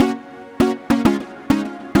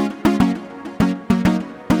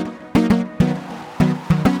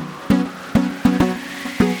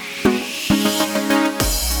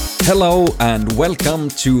Hello and welcome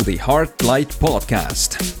to the Heartlight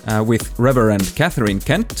Podcast with Reverend Catherine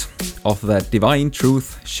Kent of the Divine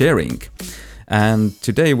Truth Sharing. And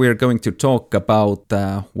today we're going to talk about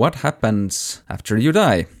what happens after you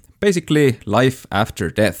die, basically life after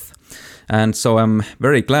death. And so I'm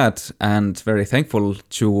very glad and very thankful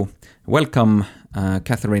to welcome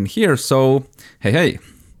Catherine here. So, hey.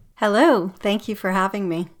 Hello, thank you for having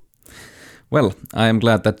me. Well, I am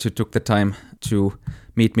glad that you took the time to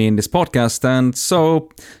meet me in this podcast. And so,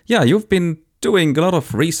 you've been doing a lot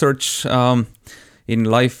of research in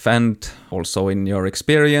life and also in your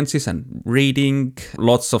experiences and reading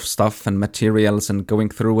lots of stuff and materials and going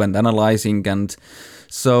through and analyzing. And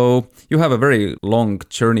so you have a very long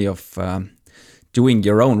journey of doing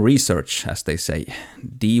your own research, as they say,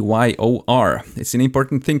 DYOR. It's an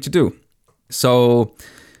important thing to do. So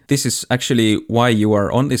this is actually why you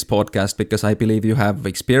are on this podcast, because I believe you have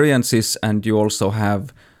experiences and you also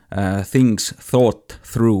have things thought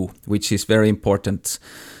through, which is very important.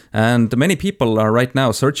 And many people are right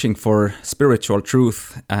now searching for spiritual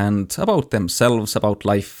truth and about themselves, about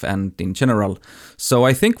life and in general. So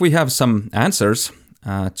I think we have some answers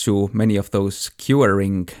to many of those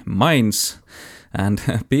querying minds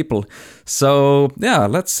and people. So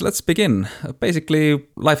let's begin. Basically,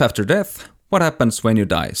 life after death. What happens when you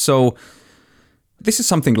die? So this is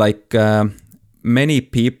something like many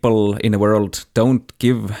people in the world don't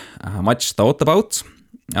give much thought about.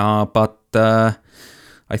 But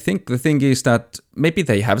I think the thing is that maybe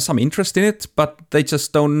they have some interest in it, but they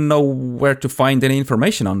just don't know where to find any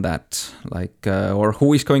information on that. Or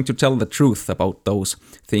who is going to tell the truth about those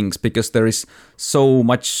things, because there is so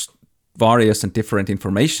much various and different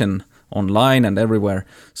information online and everywhere.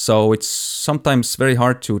 So it's sometimes very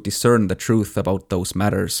hard to discern the truth about those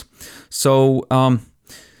matters. So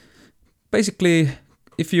basically,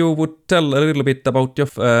 if you would tell a little bit about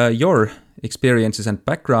your experiences and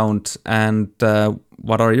background, and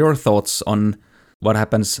what are your thoughts on what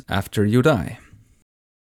happens after you die?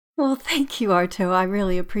 Well, thank you, Arto. I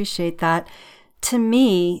really appreciate that. To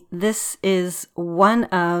me, this is one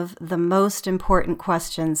of the most important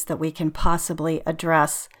questions that we can possibly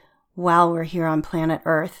address while we're here on planet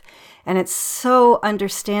Earth. And it's so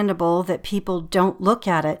understandable that people don't look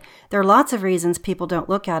at it. There are lots of reasons people don't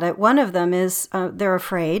look at it. One of them is they're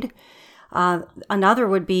afraid. Another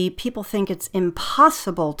would be people think it's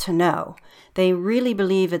impossible to know. They really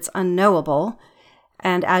believe it's unknowable.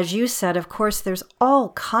 And as you said, of course, there's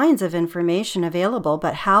all kinds of information available,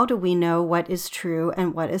 but how do we know what is true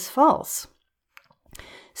and what is false?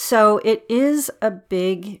 So it is a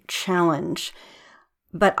big challenge.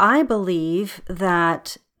 But I believe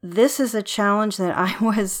that this is a challenge that I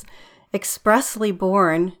was expressly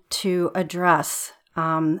born to address.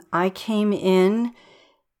 I came in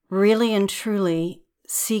really and truly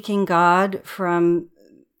seeking God from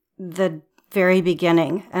the very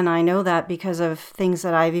beginning. And I know that because of things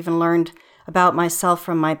that I've even learned about myself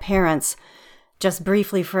from my parents. Just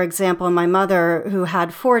briefly, for example, my mother, who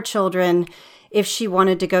had 4 children, if she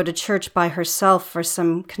wanted to go to church by herself for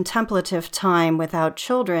some contemplative time without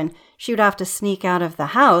children, she would have to sneak out of the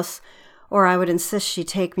house, or I would insist she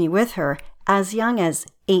take me with her as young as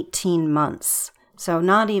 18 months. So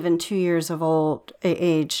not even 2 years of old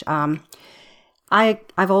age.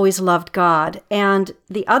 I've always loved God. And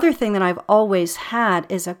the other thing that I've always had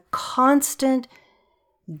is a constant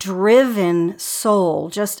driven soul,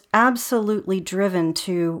 just absolutely driven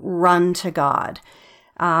to run to God.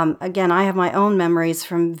 Again, I have my own memories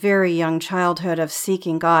from very young childhood of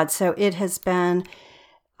seeking God. So it has been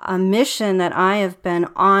a mission that I have been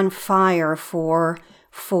on fire for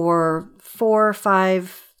 4,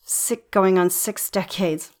 5, 6, going on 6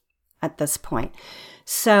 decades at this point.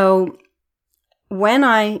 So when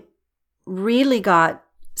I really got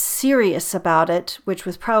serious about it, which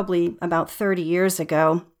was probably about 30 years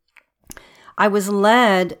ago, I was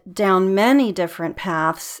led down many different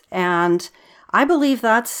paths, and I believe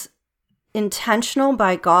that's intentional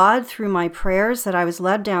by God through my prayers, that I was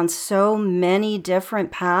led down so many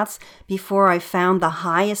different paths before I found the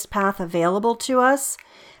highest path available to us.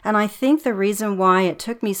 And I think the reason why it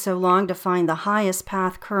took me so long to find the highest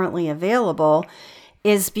path currently available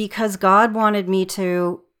is because God wanted me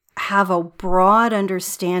to have a broad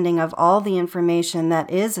understanding of all the information that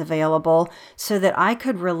is available so that I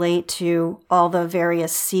could relate to all the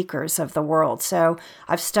various seekers of the world. So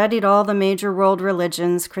I've studied all the major world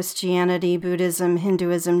religions: Christianity, Buddhism,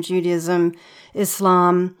 Hinduism, Judaism,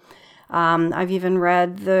 Islam. I've even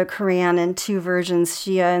read the Quran in 2 versions,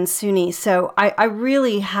 Shia and Sunni. So I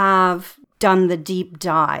really have done the deep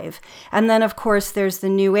dive. And then, of course, there's the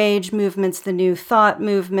New Age movements, the New Thought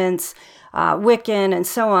movements, Wiccan and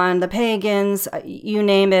so on, the pagans, you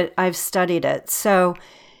name it, I've studied it. So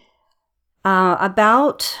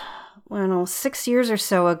about 6 years or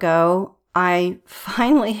so ago, I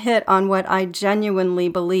finally hit on what I genuinely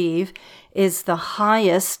believe is the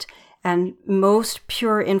highest and most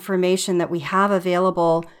pure information that we have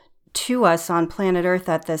available to us on planet Earth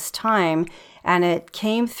at this time. And it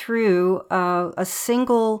came through a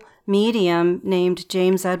single medium named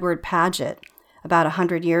James Edward Paget about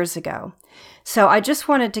 100 years ago. So I just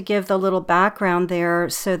wanted to give the little background there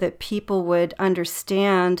so that people would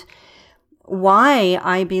understand why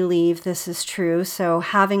I believe this is true. So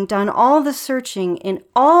having done all the searching, in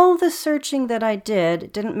all the searching that I did,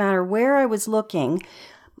 it didn't matter where I was looking,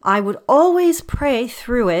 I would always pray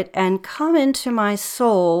through it and come into my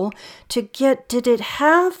soul to get, did it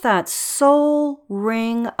have that soul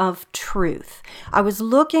ring of truth? I was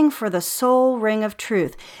looking for the soul ring of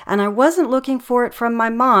truth, and I wasn't looking for it from my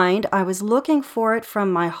mind. I was looking for it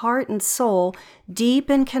from my heart and soul, deep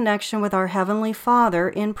in connection with our Heavenly Father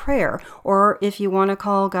in prayer. Or if you want to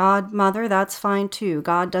call God Mother, that's fine too.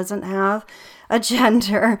 God doesn't have a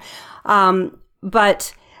gender.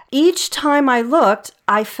 But each time I looked,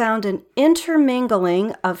 I found an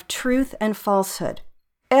intermingling of truth and falsehood.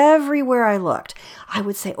 Everywhere I looked, I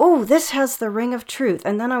would say, oh, this has the ring of truth.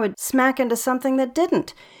 And then I would smack into something that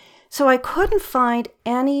didn't. So I couldn't find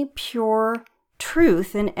any pure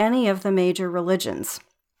truth in any of the major religions.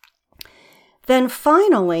 Then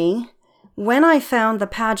finally, when I found the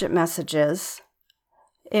Paget messages,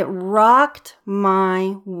 it rocked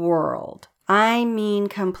my world. I mean,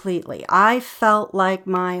 completely. I felt like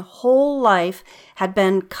my whole life had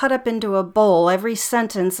been cut up into a bowl, every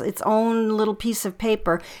sentence its own little piece of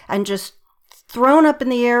paper, and just thrown up in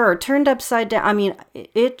the air or turned upside down. I mean,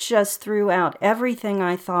 it just threw out everything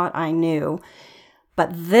I thought I knew. But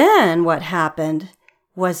then what happened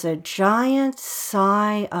was a giant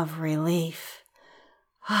sigh of relief.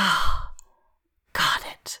 Ah, got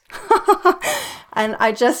it. And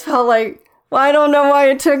I just felt like, well, I don't know why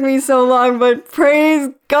it took me so long, but praise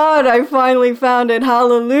God, I finally found it.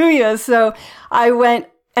 Hallelujah. So I went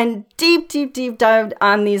and deep dived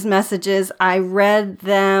on these messages. I read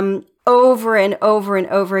them over and over and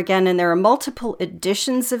over again, and there are multiple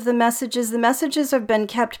editions of the messages. The messages have been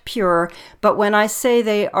kept pure, but when I say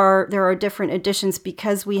there are different editions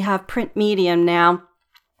because we have print medium now.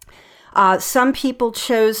 Some people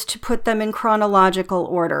chose to put them in chronological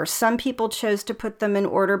order. Some people chose to put them in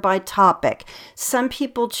order by topic. Some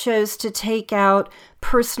people chose to take out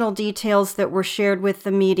personal details that were shared with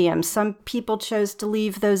the medium. Some people chose to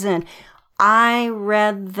leave those in. I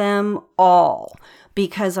read them all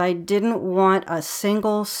because I didn't want a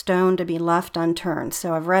single stone to be left unturned.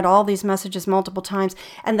 So I've read all these messages multiple times.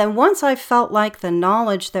 And then once I felt like the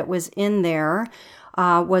knowledge that was in there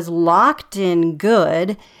was locked in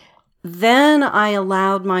good, then I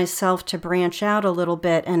allowed myself to branch out a little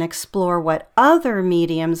bit and explore what other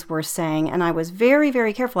mediums were saying. And I was very,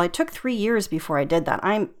 very careful. It took 3 years before I did that.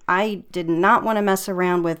 I did not want to mess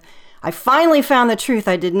around with, I finally found the truth.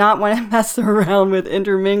 I did not want to mess around with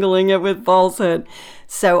intermingling it with falsehood.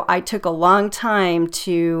 So I took a long time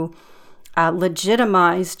to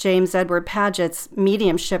legitimize James Edward Paget's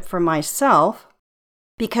mediumship for myself,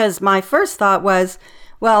 because my first thought was,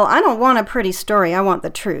 well, I don't want a pretty story. I want the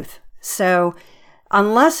truth. So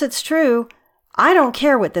unless it's true, I don't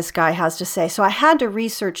care what this guy has to say. So I had to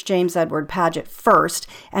research James Edward Paget first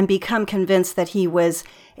and become convinced that he was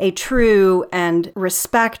a true and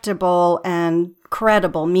respectable and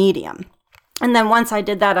credible medium. And then once I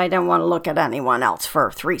did that, I didn't want to look at anyone else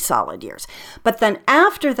for 3 solid years. But then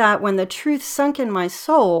after that, when the truth sunk in my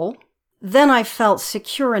soul, then I felt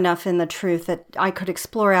secure enough in the truth that I could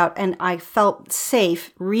explore out, and I felt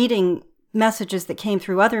safe reading messages that came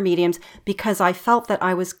through other mediums because I felt that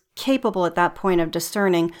I was capable at that point of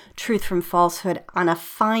discerning truth from falsehood on a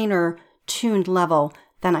finer tuned level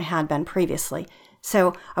than I had been previously.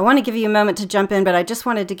 So I want to give you a moment to jump in, but I just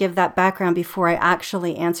wanted to give that background before I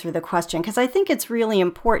actually answer the question, because I think it's really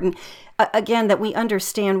important, again, that we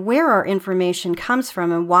understand where our information comes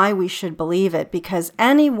from and why we should believe it, because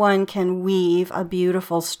anyone can weave a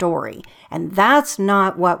beautiful story, and that's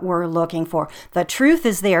not what we're looking for. The truth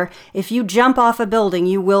is there. If you jump off a building,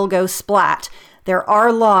 you will go splat. There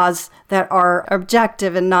are laws that are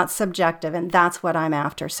objective and not subjective, and that's what I'm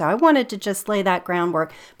after. So I wanted to just lay that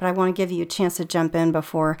groundwork, but I want to give you a chance to jump in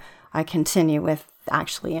before I continue with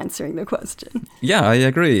actually answering the question. Yeah, I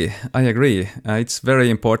agree. It's very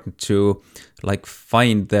important to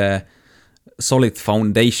find the solid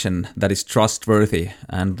foundation that is trustworthy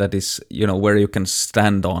and that is, where you can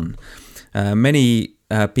stand on. Many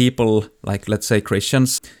people, let's say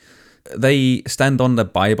Christians, they stand on the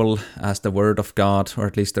Bible as the Word of God, or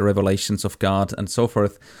at least the revelations of God and so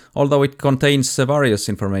forth, although it contains various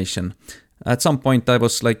information. At some point I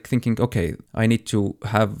was like thinking, okay, I need to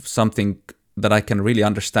have something that I can really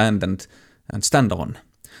understand and stand on.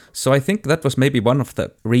 So I think that was maybe one of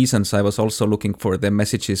the reasons I was also looking for the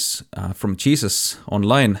messages from Jesus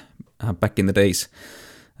online back in the days,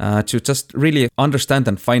 to just really understand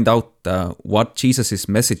and find out what Jesus'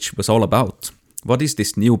 message was all about. What is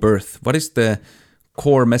this new birth? What is the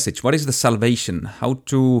core message? What is the salvation? How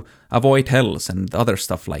to avoid hells and other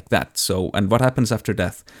stuff like that. So, and what happens after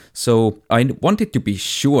death? So I wanted to be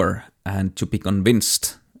sure and to be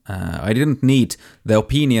convinced. I didn't need the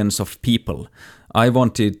opinions of people. I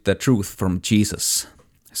wanted the truth from Jesus.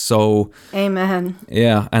 So, Amen.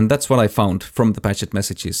 Yeah, and that's what I found from the Paget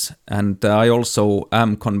messages. And I also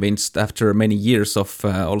am convinced after many years of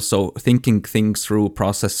also thinking things through,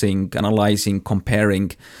 processing, analyzing,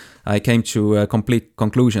 comparing, I came to a complete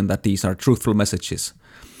conclusion that these are truthful messages.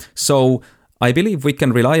 So I believe we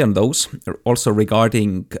can rely on those also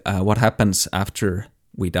regarding what happens after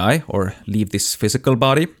we die or leave this physical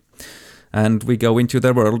body and we go into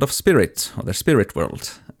the world of spirit, or the spirit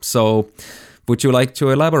world. So would you like to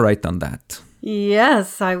elaborate on that?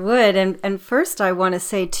 Yes, I would. And first I want to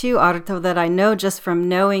say too, Arto, that I know just from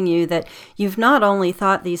knowing you that you've not only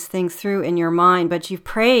thought these things through in your mind, but you've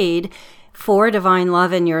prayed for divine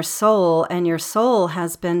love in your soul, and your soul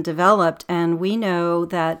has been developed. And we know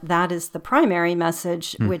that that is the primary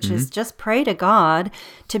message, which is just pray to God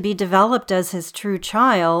to be developed as his true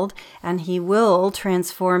child, and he will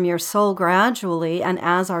transform your soul gradually. And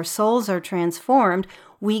as our souls are transformed,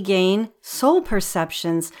 we gain soul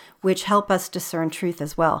perceptions, which help us discern truth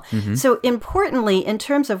as well. So importantly, in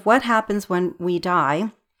terms of what happens when we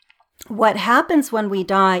die, what happens when we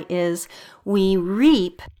die is we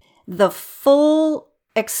reap the full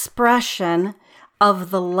expression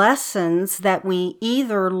of the lessons that we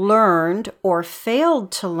either learned or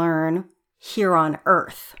failed to learn here on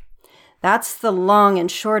earth. That's the long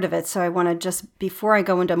and short of it. So I want to just, before I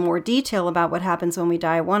go into more detail about what happens when we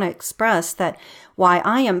die, I want to express that why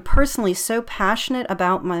I am personally so passionate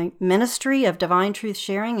about my ministry of divine truth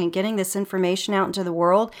sharing and getting this information out into the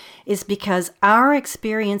world is because our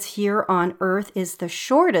experience here on earth is the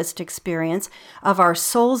shortest experience of our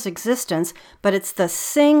soul's existence, but it's the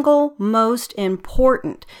single most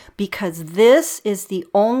important, because this is the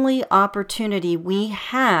only opportunity we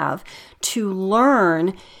have to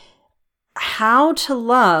learn how to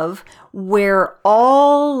love, where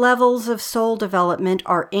all levels of soul development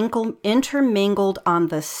are intermingled on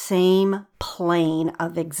the same plane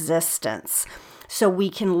of existence. So we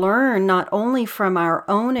can learn not only from our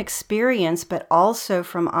own experience, but also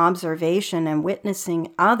from observation and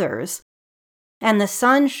witnessing others. And the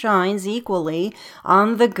sun shines equally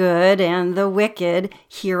on the good and the wicked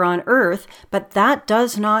here on earth, but that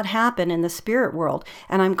does not happen in the spirit world.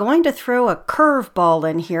 And I'm going to throw a curveball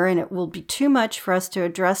in here, and it will be too much for us to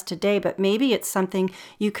address today, but maybe it's something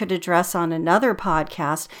you could address on another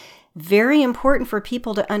podcast. Very important for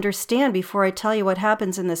people to understand before I tell you what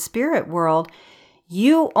happens in the spirit world.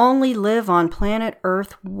 You only live on planet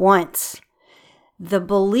Earth once. The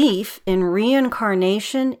belief in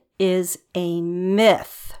reincarnation is a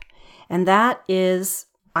myth. And that is,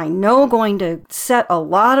 I know, going to set a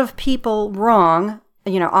lot of people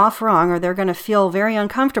off wrong, or they're going to feel very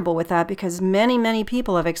uncomfortable with that, because many, many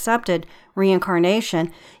people have accepted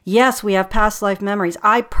reincarnation. Yes, we have past life memories.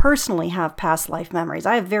 I personally have past life memories.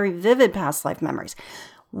 I have very vivid past life memories.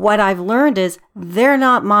 What I've learned is they're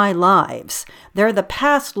not my lives. They're the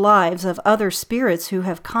past lives of other spirits who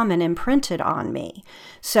have come and imprinted on me.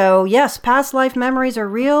 So yes, past life memories are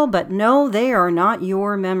real, but no, they are not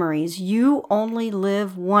your memories. You only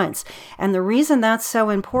live once. And the reason that's so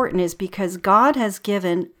important is because God has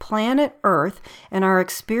given planet Earth and our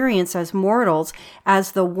experience as mortals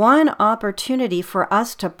as the one opportunity for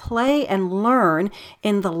us to play and learn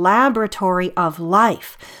in the laboratory of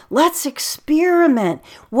life. Let's experiment.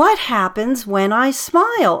 What happens when I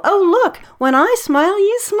smile? Oh, look, when I smile,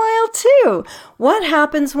 you smile too. What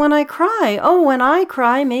happens when I cry? Oh, when I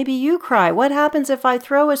cry, maybe you cry. What happens if I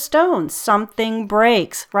throw a stone? Something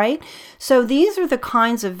breaks, right? So these are the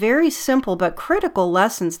kinds of very simple but critical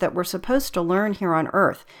lessons that we're supposed to learn here on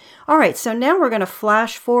Earth. All right, so now we're going to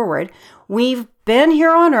flash forward. We've been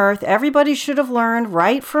here on Earth. Everybody should have learned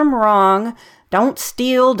right from wrong. Don't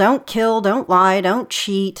steal, don't kill, don't lie, don't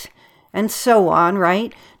cheat, and so on,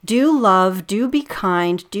 right? Do love, do be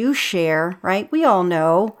kind, do share, right? We all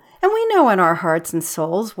know, and we know in our hearts and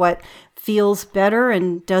souls what feels better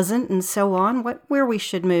and doesn't, and so on, where we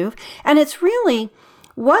should move. And it's really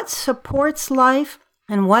what supports life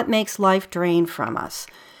and what makes life drain from us.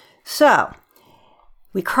 So,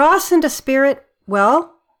 we cross into spirit.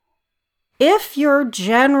 Well, if you're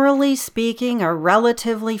generally speaking a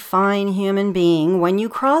relatively fine human being, when you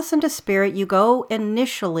cross into spirit, you go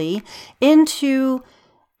initially into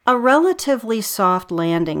a relatively soft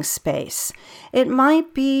landing space. It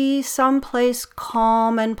might be someplace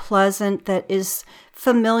calm and pleasant that is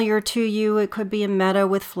familiar to you. It could be a meadow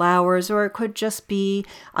with flowers, or it could just be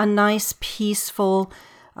a nice, peaceful,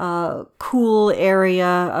 cool area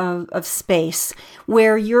of space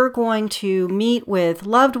where you're going to meet with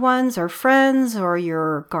loved ones or friends or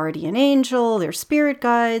your guardian angel, their spirit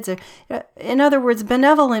guides, or, in other words,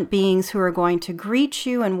 benevolent beings who are going to greet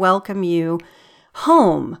you and welcome you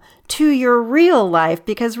home to your real life,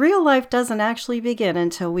 because real life doesn't actually begin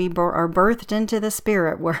until we are birthed into the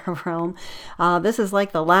spirit realm. This is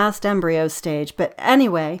like the last embryo stage. But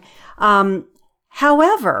anyway,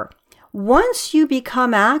 however, once you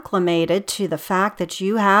become acclimated to the fact that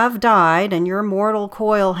you have died and your mortal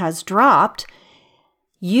coil has dropped,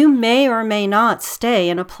 you may or may not stay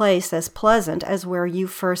in a place as pleasant as where you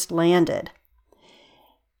first landed.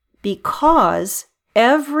 Because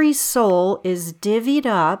every soul is divvied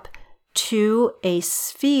up to a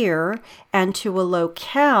sphere and to a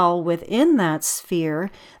locale within that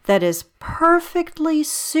sphere that is perfectly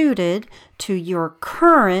suited to your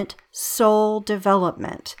current soul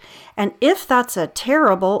development. And if that's a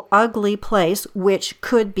terrible, ugly place, which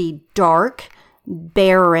could be dark,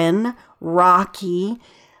 barren, rocky,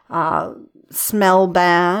 smell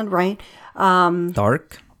bad, right?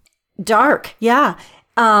 Dark, yeah.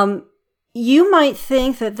 You might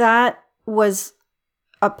think that that was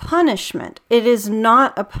a punishment. It is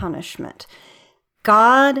not a punishment.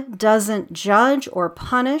 God doesn't judge or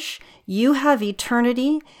punish. You have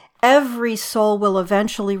eternity. Every soul will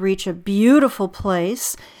eventually reach a beautiful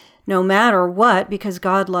place, no matter what, because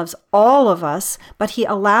God loves all of us, but He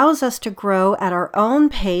allows us to grow at our own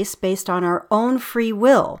pace based on our own free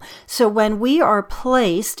will. So when we are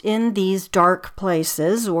placed in these dark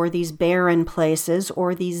places, or these barren places,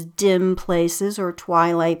 or these dim places, or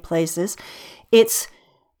twilight places, it's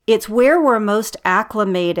where we're most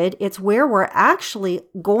acclimated. It's where we're actually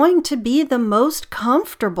going to be the most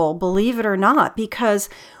comfortable, believe it or not, because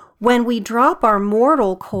when we drop our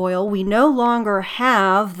mortal coil, we no longer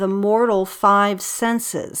have the mortal 5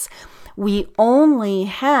 senses. We only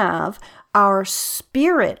have our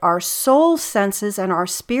spirit, our soul senses, and our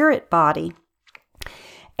spirit body.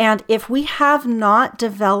 And if we have not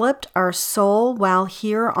developed our soul while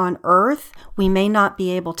here on earth, we may not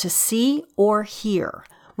be able to see or hear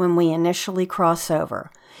when we initially cross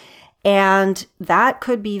over. And that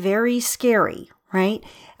could be very scary, right?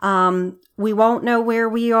 We won't know where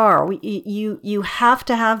we are. You have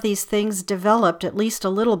to have these things developed at least a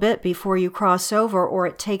little bit before you cross over, or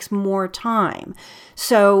it takes more time.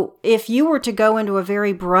 So if you were to go into a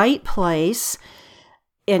very bright place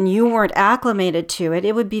and you weren't acclimated to it,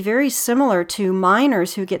 it would be very similar to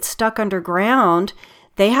miners who get stuck underground.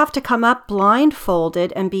 They have to come up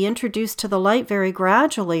blindfolded and be introduced to the light very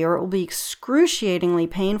gradually, or it will be excruciatingly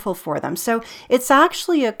painful for them. So it's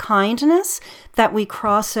actually a kindness that we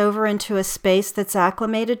cross over into a space that's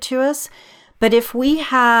acclimated to us. But if we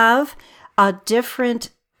have a different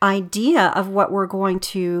idea of what we're going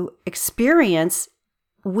to experience,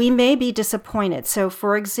 we may be disappointed. So,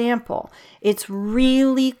 for example, it's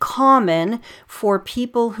really common for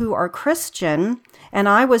people who are Christian, and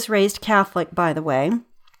I was raised Catholic, by the way,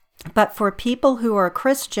 but for people who are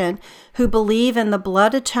Christian, who believe in the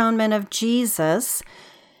blood atonement of Jesus,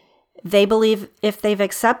 they believe if they've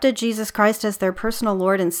accepted Jesus Christ as their personal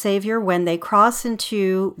Lord and Savior, when they cross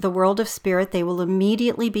into the world of spirit, they will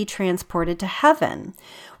immediately be transported to heaven.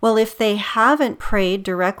 Well, if they haven't prayed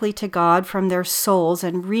directly to God from their souls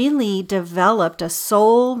and really developed a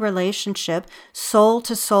soul relationship, soul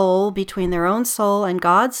to soul, between their own soul and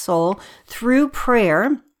God's soul through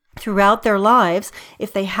prayer throughout their lives,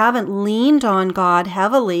 if they haven't leaned on God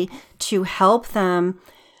heavily to help them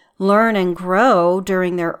learn and grow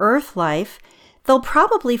during their earth life, they'll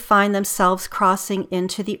probably find themselves crossing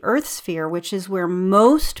into the earth sphere, which is where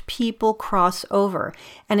most people cross over.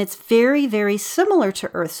 And it's very, very similar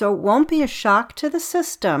to earth. So it won't be a shock to the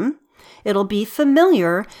system. It'll be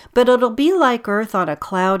familiar, but it'll be like earth on a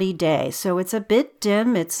cloudy day. So it's a bit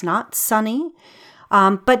dim. It's not sunny.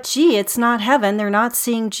 But gee, it's not heaven. They're not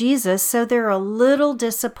seeing Jesus, so they're a little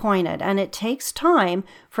disappointed. And it takes time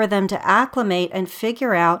for them to acclimate and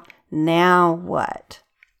figure out, now what?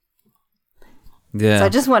 Yeah. So I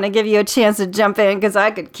just want to give you a chance to jump in, because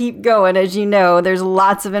I could keep going. As you know, there's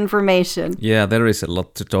lots of information. Yeah, there is a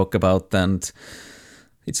lot to talk about. And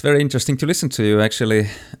It's very interesting to listen to you, actually,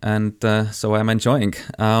 and so I'm enjoying.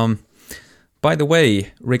 By the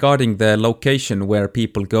way, regarding the location where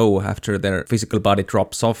people go after their physical body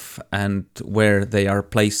drops off and where they are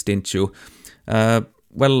placed into,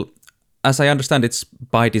 well, as I understand, it's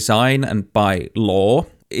by design and by law.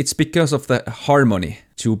 It's because of the harmony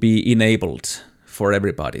to be enabled for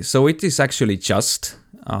everybody. So it is actually just,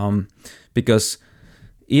 because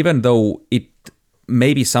even though it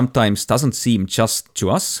maybe sometimes doesn't seem just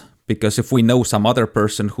to us, because if we know some other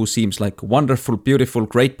person who seems like wonderful, beautiful,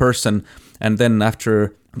 great person, and then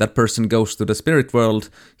after that person goes to the spirit world,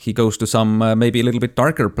 he goes to some maybe a little bit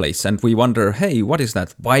darker place, and we wonder, hey, what is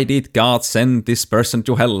that? Why did God send this person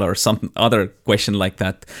to hell, or some other question like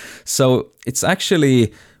that? So it's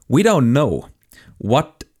actually, we don't know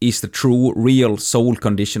what is the true, real soul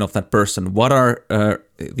condition of that person. What are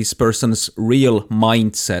this person's real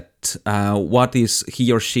mindset? What is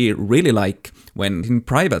he or she really like when in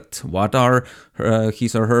private? What are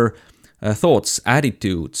his or her thoughts,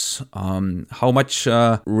 attitudes? How much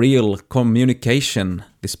real communication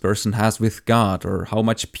this person has with God, or how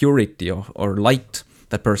much purity or light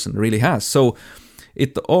that person really has. So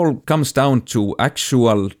it all comes down to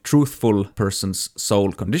actual, truthful person's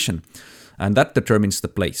soul condition. And that determines the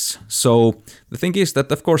place. So the thing is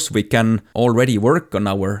that, of course, we can already work on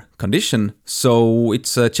our condition. So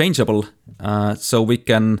it's changeable. So we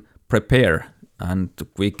can prepare and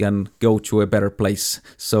we can go to a better place.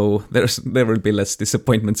 So there will be less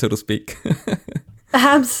disappointment, so to speak.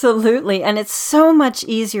 Absolutely. And it's so much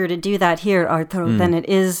easier to do that here, Arturo, than it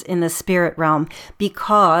is in the spirit realm,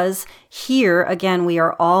 because here, again, we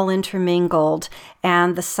are all intermingled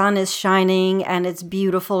and the sun is shining and it's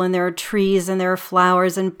beautiful and there are trees and there are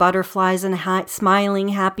flowers and butterflies and smiling,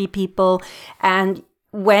 happy people. And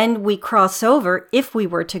when we cross over, if we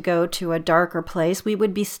were to go to a darker place, we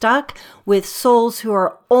would be stuck with souls who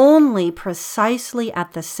are only precisely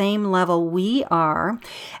at the same level we are.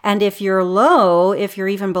 And if you're low, if you're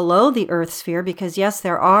even below the earth sphere, because yes,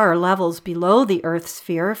 there are levels below the earth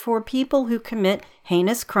sphere for people who commit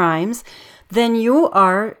heinous crimes, then you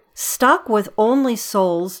are stuck with only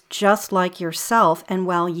souls just like yourself. And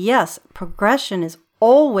while yes, progression is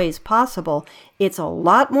always possible, it's a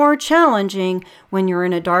lot more challenging when you're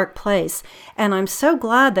in a dark place. And I'm so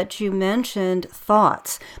glad that you mentioned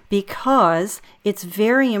thoughts, because it's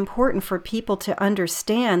very important for people to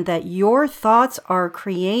understand that your thoughts are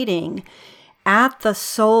creating at the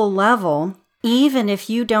soul level, even if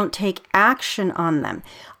you don't take action on them.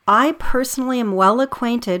 I personally am well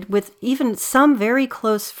acquainted with even some very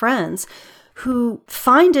close friends who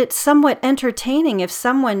find it somewhat entertaining if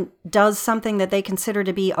someone does something that they consider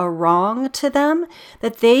to be a wrong to them,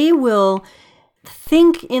 that they will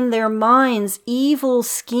think in their minds evil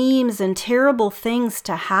schemes and terrible things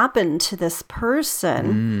to happen to this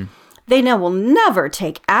person. They know will never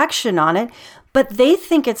take action on it, but they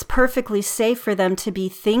think it's perfectly safe for them to be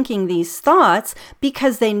thinking these thoughts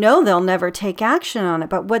because they know they'll never take action on it.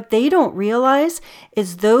 But what they don't realize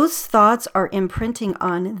is those thoughts are imprinting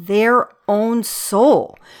on their own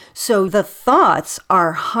soul. So the thoughts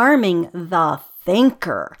are harming the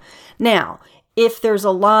thinker. Now, if there's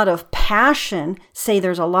a lot of passion, say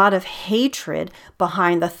there's a lot of hatred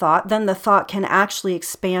behind the thought, then the thought can actually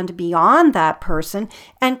expand beyond that person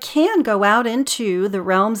and can go out into the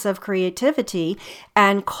realms of creativity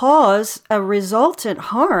and cause a resultant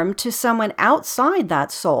harm to someone outside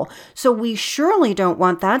that soul. So we surely don't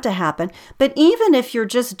want that to happen. But even if you're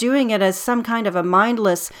just doing it as some kind of a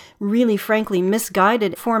mindless, really frankly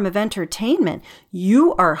misguided form of entertainment,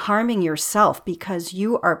 you are harming yourself because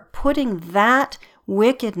you are putting that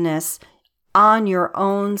wickedness on your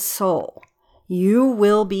own soul. You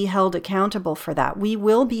will be held accountable for that. We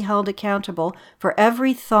will be held accountable for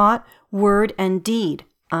every thought, word, and deed.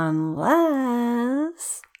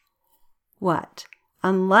 Unless, what?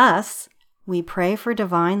 Unless we pray for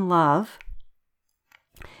divine love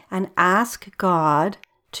and ask God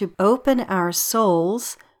to open our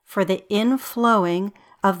souls for the inflowing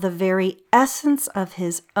of the very essence of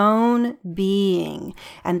his own being.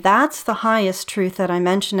 And that's the highest truth that I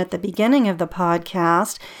mentioned at the beginning of the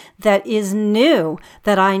podcast that is new,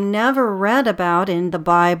 that I never read about in the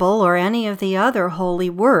Bible or any of the other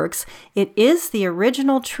holy works. It is the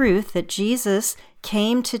original truth that Jesus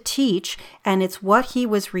came to teach, and it's what he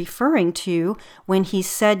was referring to when he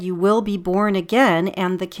said, "You will be born again,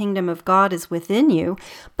 and the kingdom of God is within you."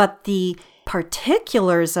 But the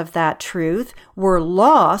particulars of that truth were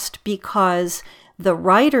lost because the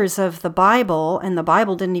writers of the Bible, and the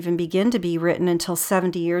Bible didn't even begin to be written until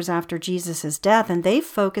 70 years after Jesus' death, and they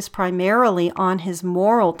focused primarily on his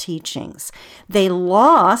moral teachings. They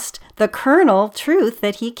lost the kernel truth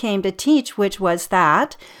that he came to teach, which was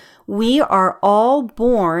that we are all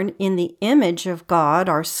born in the image of God.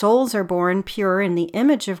 Our souls are born pure in the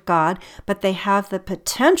image of God, but they have the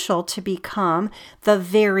potential to become the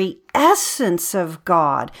very essence of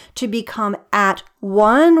God, to become at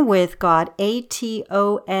one with God,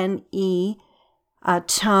 A-T-O-N-E,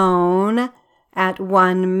 atone, at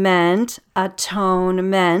one meant,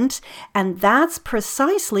 atonement. And that's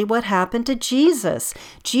precisely what happened to Jesus.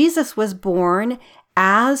 Jesus was born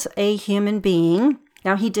as a human being.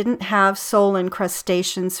 Now, he didn't have soul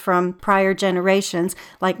incrustations from prior generations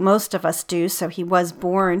like most of us do, so he was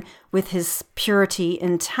born with his purity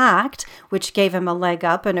intact, which gave him a leg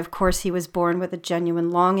up. And of course, he was born with a genuine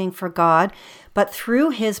longing for God. But through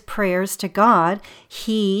his prayers to God,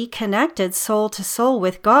 he connected soul to soul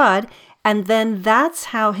with God. And then that's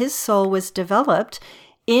how his soul was developed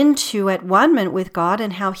into at one-ment with God,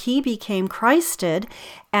 and how he became Christed.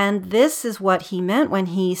 And this is what he meant when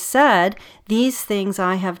he said, these things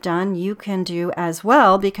I have done, you can do as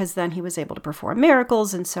well, because then he was able to perform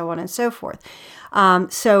miracles and so on and so forth.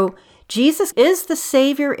 So Jesus is the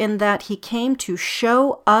Savior in that he came to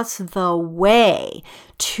show us the way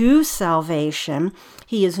to salvation.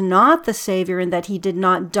 He is not the Savior in that he did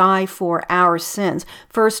not die for our sins.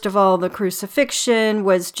 First of all, the crucifixion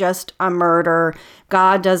was just a murder.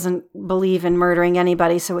 God doesn't believe in murdering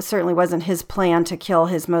anybody, so it certainly wasn't his plan to kill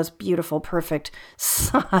his most beautiful, perfect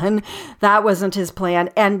son. That wasn't his plan.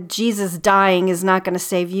 And Jesus dying is not going to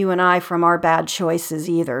save you and I from our bad choices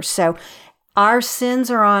either. So our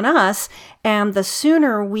sins are on us, and the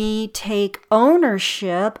sooner we take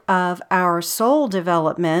ownership of our soul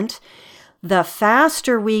development, the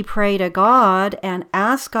faster we pray to God and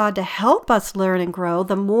ask God to help us learn and grow,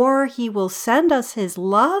 the more he will send us his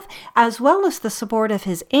love, as well as the support of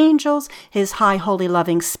his angels, his high, holy,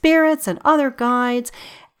 loving spirits, and other guides.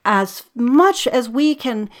 As much as we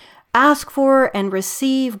can ask for and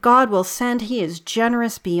receive, God will send. He is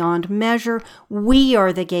generous beyond measure. We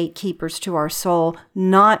are the gatekeepers to our soul,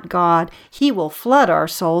 not God. He will flood our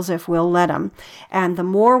souls if we'll let him. And the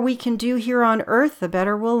more we can do here on earth, the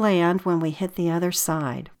better we'll land when we hit the other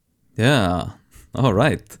side. Yeah, all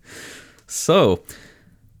right. So,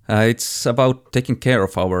 it's about taking care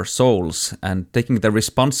of our souls and taking the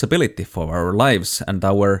responsibility for our lives and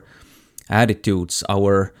our attitudes,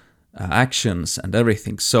 our actions and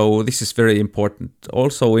everything. So this is very important.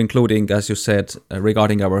 Also including, as you said,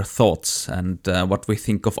 regarding our thoughts and what we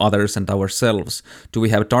think of others and ourselves. Do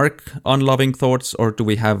we have dark, unloving thoughts, or do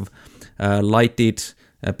we have lighted,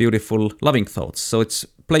 beautiful, loving thoughts? So it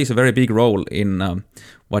plays a very big role in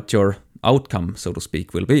what your outcome, so to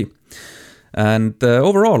speak, will be. And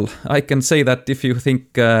overall, I can say that if you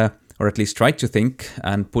think, or at least try to think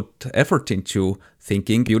and put effort into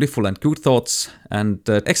thinking beautiful and good thoughts and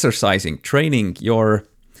exercising, training your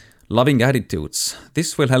loving attitudes,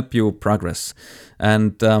 this will help you progress.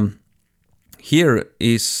 And here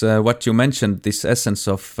is what you mentioned, this essence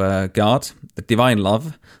of God, the divine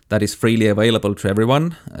love that is freely available to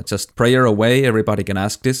everyone. Just prayer away, everybody can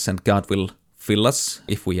ask this, and God will fill us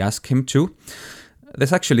if we ask him to.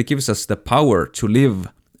 This actually gives us the power to live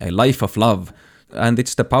a life of love. And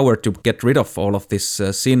it's the power to get rid of all of this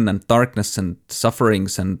sin and darkness and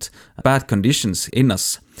sufferings and bad conditions in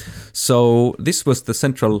us. So this was the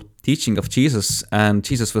central teaching of Jesus, and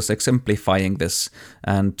Jesus was exemplifying this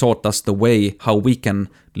and taught us the way how we can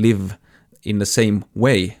live in the same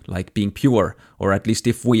way, like being pure, or at least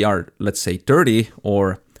if we are, let's say, dirty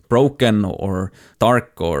or broken or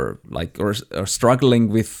dark or struggling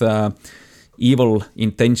with evil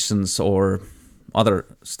intentions or other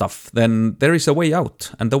stuff, then there is a way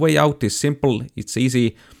out. And the way out is simple. It's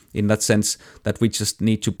easy in that sense that we just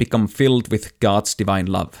need to become filled with God's divine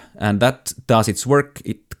love. And that does its work.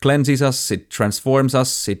 It cleanses us, it transforms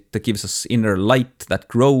us, it gives us inner light that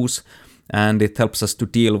grows, and it helps us to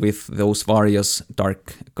deal with those various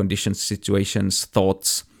dark conditions, situations,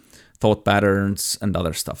 thoughts, thought patterns, and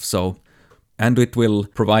other stuff. So, and it will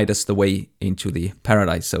provide us the way into the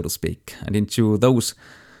paradise, so to speak, and into those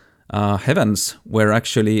heavens where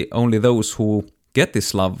actually only those who get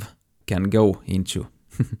this love can go into.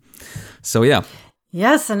 So yeah.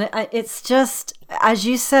 Yes, and it's just, as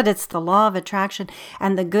you said, it's the law of attraction.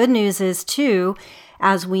 And the good news is, too,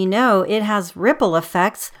 as we know, it has ripple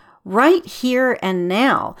effects right here and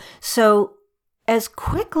now. So as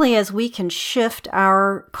quickly as we can shift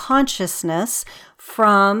our consciousness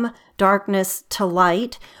from darkness to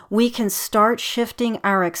light, we can start shifting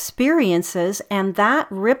our experiences, and that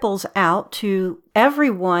ripples out to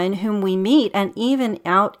everyone whom we meet and even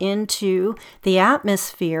out into the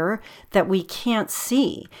atmosphere that we can't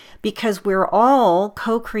see, because we're all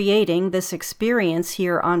co-creating this experience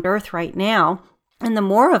here on Earth right now. And the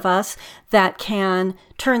more of us that can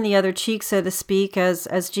turn the other cheek, so to speak,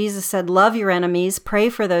 as Jesus said, love your enemies, pray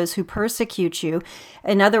for those who persecute you.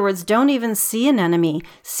 In other words, don't even see an enemy,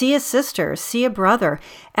 see a sister, see a brother.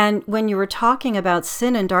 And when you were talking about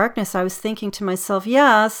sin and darkness, I was thinking to myself,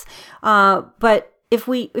 yes, but if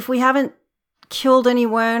we haven't killed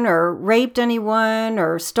anyone or raped anyone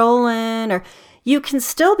or stolen, or you can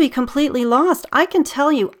still be completely lost. I can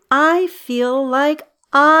tell you, I feel like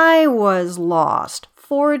I was lost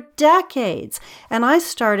for decades. And I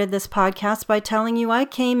started this podcast by telling you I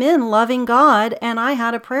came in loving God and I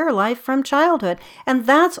had a prayer life from childhood. And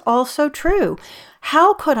that's also true.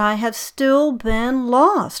 How could I have still been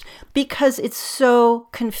lost? Because it's so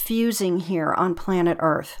confusing here on planet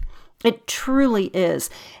Earth. It truly is.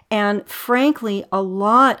 And frankly, a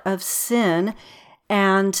lot of sin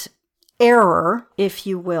and error, if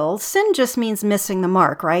you will. Sin just means missing the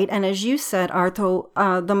mark, right? And as you said, Arto,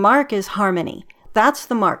 the mark is harmony. That's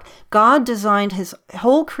the mark. God designed his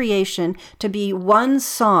whole creation to be one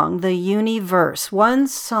song, the universe, one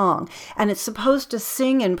song, and it's supposed to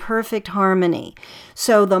sing in perfect harmony.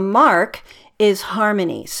 So the mark is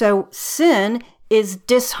harmony. So sin is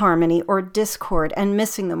disharmony or discord and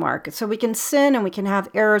missing the mark. So we can sin and we can have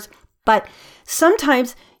errors, but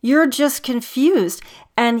sometimes you're just confused.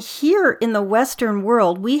 And here in the Western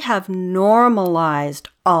world, we have normalized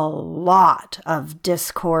a lot of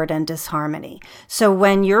discord and disharmony. So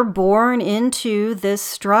when you're born into this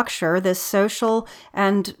structure, this social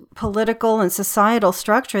and political and societal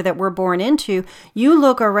structure that we're born into, you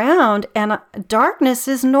look around and darkness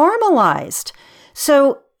is normalized.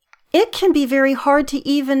 So it can be very hard to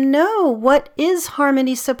even know what is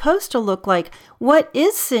harmony supposed to look like. What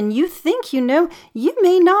is sin? You think you know, you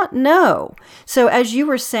may not know. So as you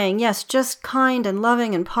were saying, yes, just kind and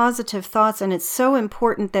loving and positive thoughts. And it's so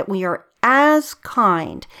important that we are as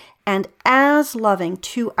kind and as loving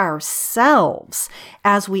to ourselves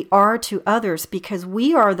as we are to others, because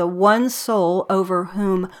we are the one soul over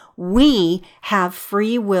whom we have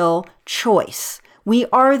free will choice. We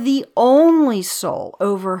are the only soul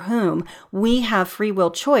over whom we have free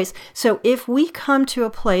will choice. So if we come to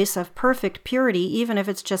a place of perfect purity, even if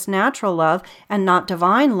it's just natural love and not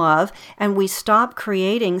divine love, and we stop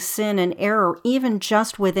creating sin and error even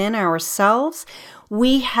just within ourselves,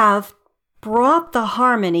 we have brought the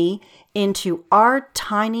harmony into our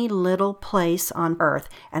tiny little place on earth.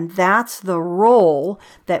 And that's the role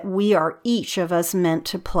that we are each of us meant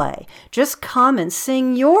to play. Just come and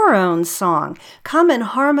sing your own song. Come and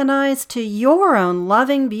harmonize to your own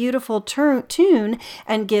loving, beautiful tune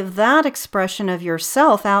and give that expression of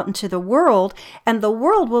yourself out into the world, and the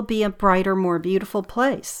world will be a brighter, more beautiful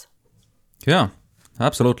place. Yeah,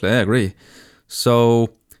 absolutely. I agree.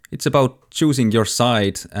 So it's about choosing your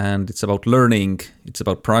side, and it's about learning, it's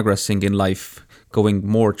about progressing in life, going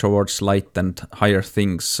more towards light and higher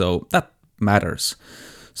things. So that matters.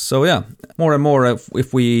 So yeah, more and more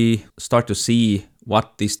if we start to see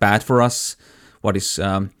what is bad for us, what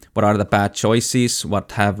are the bad choices,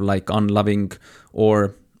 what have like unloving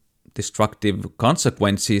or destructive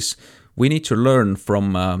consequences, we need to learn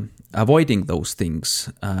from avoiding those things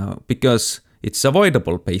because it's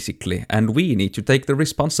avoidable, basically, and we need to take the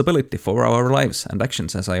responsibility for our lives and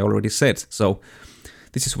actions, as I already said. So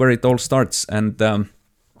this is where it all starts, and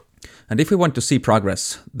if we want to see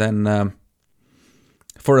progress, then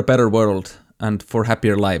for a better world and for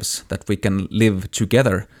happier lives that we can live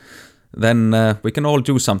together, then we can all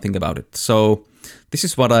do something about it. So this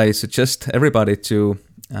is what I suggest everybody to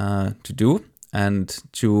do, and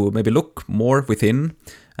to maybe look more within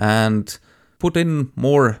and put in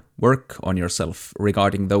more work on yourself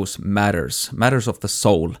regarding those matters of the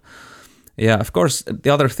soul. Yeah, of course,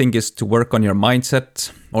 the other thing is to work on your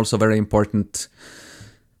mindset, also very important.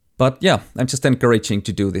 But yeah, I'm just encouraging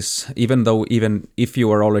to do this, even if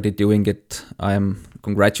you are already doing it, I am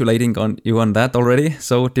congratulating on you on that already.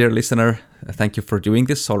 So dear listener, thank you for doing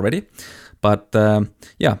this already. But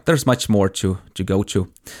yeah, there's much more to go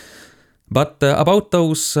to. But about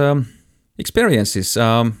those experiences,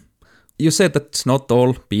 you said that not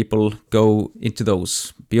all people go into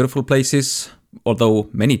those beautiful places, although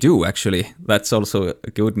many do, actually. That's also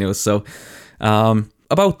good news. So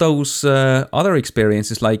about those other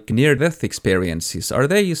experiences, like near-death experiences, are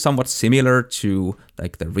they somewhat similar to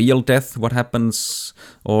like the real death, what happens,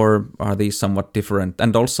 or are they somewhat different?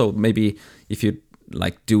 And also maybe if you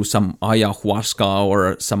like do some ayahuasca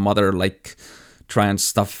or some other like trance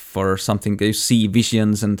stuff or something, you see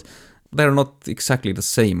visions and they're not exactly the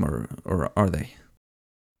same, or are they?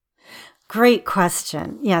 Great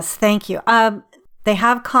question. Yes, thank you. They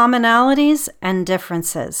have commonalities and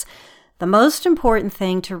differences. The most important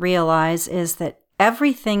thing to realize is that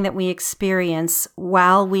everything that we experience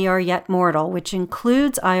while we are yet mortal, which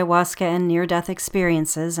includes ayahuasca and near-death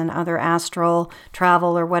experiences and other astral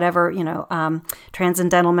travel or whatever,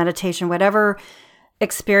 transcendental meditation, whatever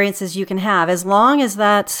experiences you can have, as long as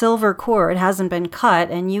that silver cord hasn't been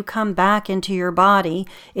cut and you come back into your body,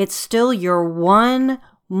 it's still your one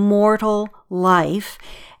mortal life.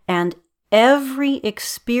 And every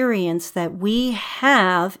experience that we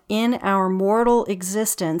have in our mortal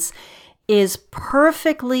existence is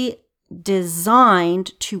perfectly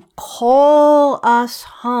designed to call us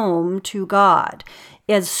home to God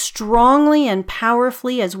as strongly and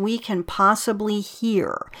powerfully as we can possibly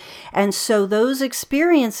hear. And so those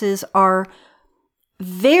experiences are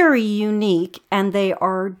very unique, and they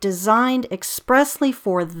are designed expressly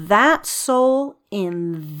for that soul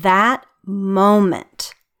in that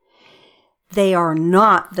moment. They are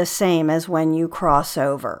not the same as when you cross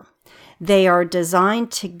over. They are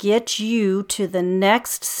designed to get you to the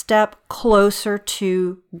next step closer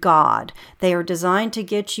to God. They are designed to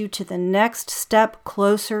get you to the next step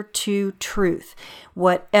closer to truth,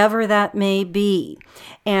 whatever that may be.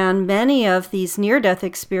 And many of these near-death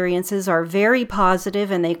experiences are very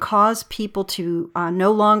positive, and they cause people to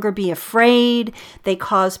no longer be afraid. They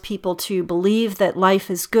cause people to believe that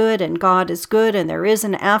life is good and God is good and there is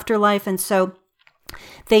an afterlife. And so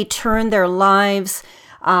they turn their lives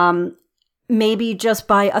maybe just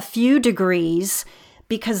by a few degrees,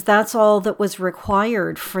 because that's all that was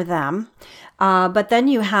required for them. But then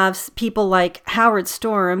you have people like Howard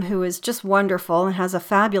Storm, who is just wonderful and has a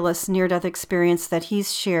fabulous near-death experience that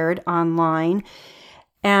he's shared online.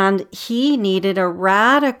 And he needed a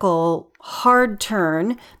radical hard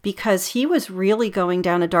turn because he was really going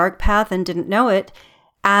down a dark path and didn't know it.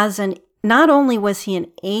 Not only was he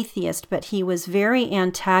an atheist, but he was very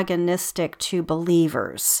antagonistic to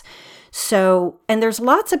believers. So, and there's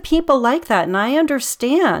lots of people like that, and I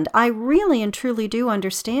understand. I really and truly do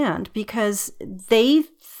understand, because they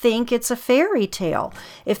think it's a fairy tale.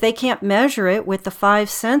 If they can't measure it with the five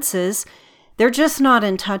senses, they're just not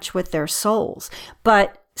in touch with their souls.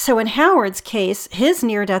 But so in Howard's case, his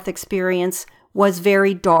near-death experience was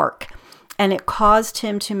very dark, and it caused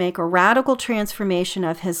him to make a radical transformation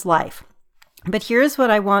of his life. But here's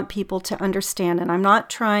what I want people to understand, and I'm not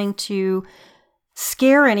trying to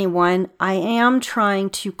scare anyone. I am trying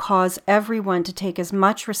to cause everyone to take as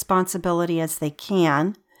much responsibility as they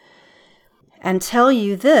can and tell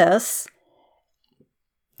you this: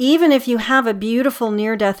 even if you have a beautiful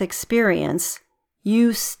near-death experience,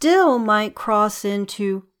 you still might cross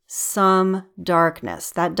into some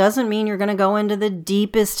darkness. That doesn't mean you're going to go into the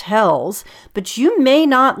deepest hells, but you may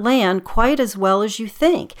not land quite as well as you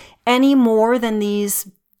think, any more than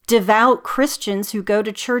these devout Christians who go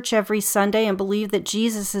to church every Sunday and believe that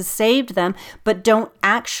Jesus has saved them, but don't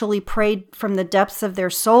actually pray from the depths of their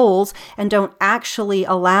souls and don't actually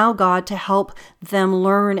allow God to help them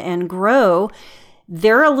learn and grow.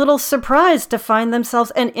 They're a little surprised to find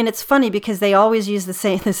themselves, and it's funny because they always use the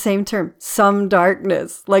same term, some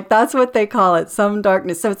darkness. Like that's what they call it, some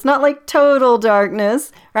darkness. So it's not like total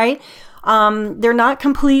darkness, right? They're not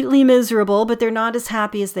completely miserable, but they're not as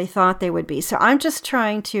happy as they thought they would be. So I'm just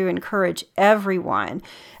trying to encourage everyone,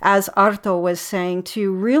 as Arto was saying,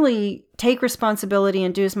 to really take responsibility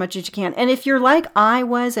and do as much as you can. And if you're like I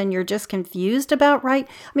was and you're just confused about right,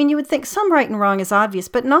 I mean, you would think some right and wrong is obvious,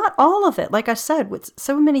 but not all of it. Like I said,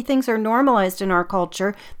 so many things are normalized in our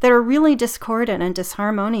culture that are really discordant and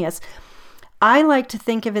disharmonious. I like to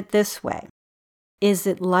think of it this way. Is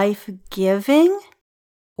it life-giving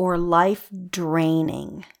or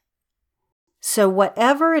life-draining? So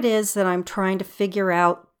whatever it is that I'm trying to figure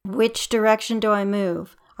out, which direction do I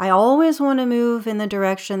move? I always want to move in the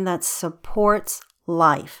direction that supports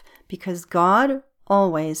life, because God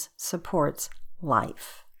always supports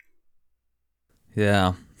life.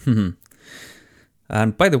 Yeah.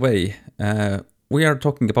 And by the way, we are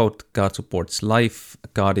talking about God supports life.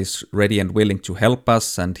 God is ready and willing to help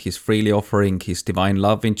us, and He's freely offering His divine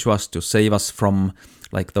love into us to save us from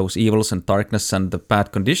like those evils and darkness and the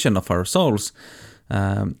bad condition of our souls.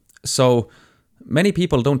 So many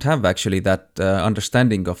people don't have actually that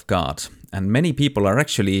understanding of God. And many people are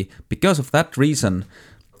actually, because of that reason,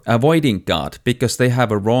 avoiding God, because they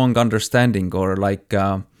have a wrong understanding or like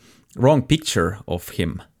wrong picture of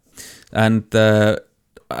him. And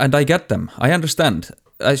I get them. I understand.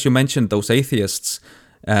 As you mentioned, those atheists,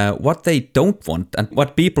 what they don't want and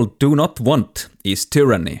what people do not want is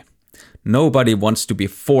tyranny. Nobody wants to be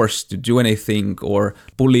forced to do anything or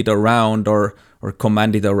bullied around or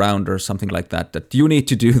commanded around or something like that. That you need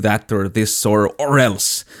to do that or this or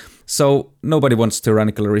else. So nobody wants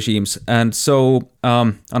tyrannical regimes. And so,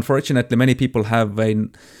 unfortunately, many people have a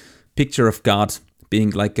picture of God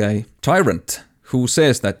being like a tyrant who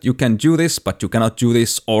says that you can do this, but you cannot do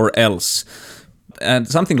this or else. And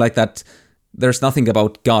something like that. There's nothing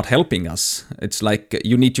about God helping us. It's like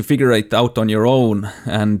you need to figure it out on your own,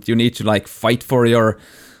 and you need to like fight your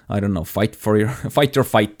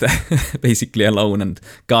fight basically alone. And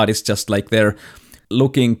God is just like there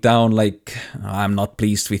looking down like, I'm not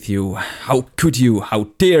pleased with you. How could you? How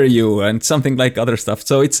dare you? And something like other stuff.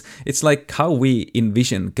 So it's like how we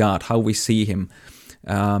envision God, how we see him.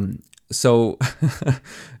 So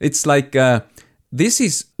it's like, this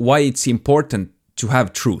is why it's important to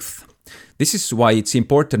have truth. This is why it's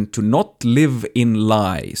important to not live in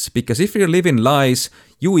lies. Because if you live in lies,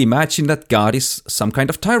 you imagine that God is some kind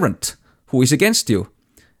of tyrant who is against you.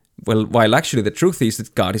 Well, while actually the truth is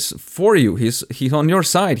that God is for you. He's on your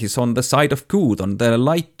side. He's on the side of good, on the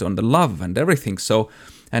light, on the love and everything. So,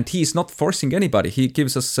 and he's not forcing anybody. He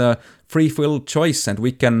gives us free will choice and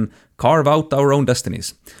we can carve out our own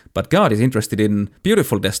destinies. But God is interested in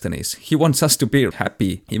beautiful destinies. He wants us to be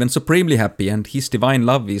happy, even supremely happy. And his divine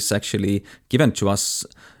love is actually given to us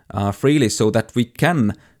freely so that we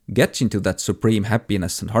can get into that supreme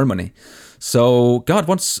happiness and harmony. So God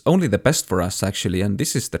wants only the best for us, actually. And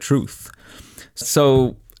this is the truth.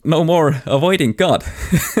 So no more avoiding God.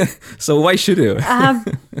 So why should you?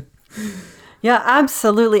 Yeah,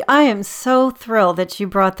 absolutely. I am so thrilled that you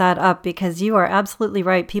brought that up because you are absolutely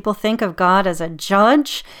right. People think of God as a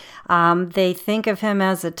judge. They think of him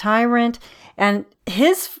as a tyrant. And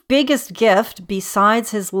his biggest gift,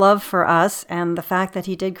 besides his love for us and the fact that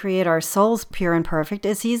he did create our souls pure and perfect,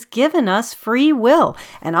 is he's given us free will.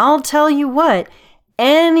 And I'll tell you what,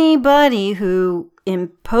 anybody who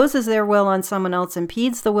imposes their will on someone else,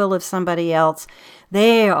 impedes the will of somebody else,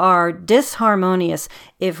 they are disharmonious.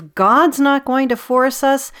 If God's not going to force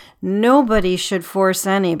us, nobody should force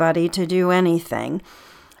anybody to do anything.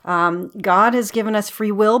 God has given us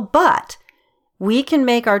free will, but we can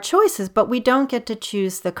make our choices, but we don't get to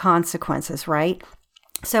choose the consequences, right?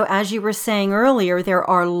 So as you were saying earlier, there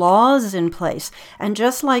are laws in place. And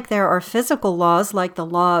just like there are physical laws, like the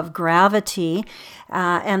law of gravity,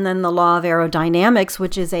 and then the law of aerodynamics,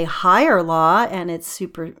 which is a higher law, and it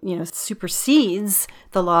supersedes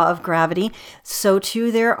the law of gravity, so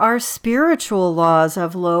too there are spiritual laws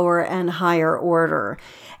of lower and higher order.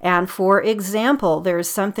 And for example, there's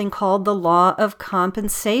something called the law of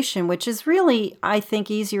compensation, which is really, I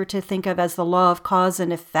think, easier to think of as the law of cause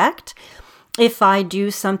and effect. If I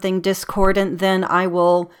do something discordant, then I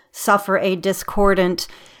will suffer a discordant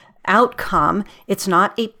outcome. It's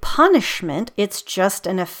not a punishment. It's just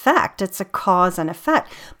an effect. It's a cause and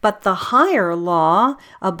effect. But the higher law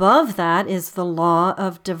above that is the law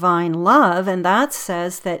of divine love. And that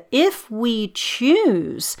says that if we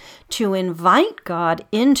choose to invite God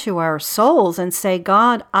into our souls and say,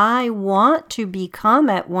 God, I want to become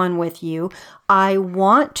at one with you. I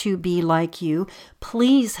want to be like you.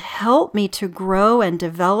 Please help me to grow and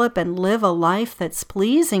develop and live a life that's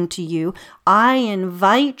pleasing to you. I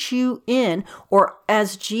invite you in, or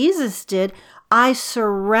as Jesus did, I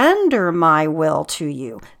surrender my will to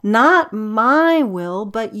you. Not my will,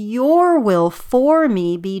 but your will for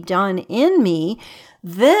me be done in me.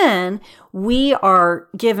 Then we are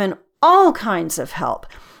given all kinds of help.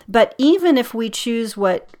 But even if we choose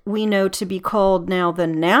what we know to be called now the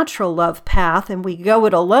natural love path and we go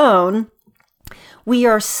it alone, we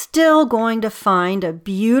are still going to find a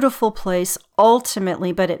beautiful place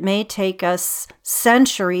ultimately, but it may take us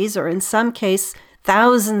centuries or in some case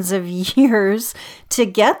thousands of years to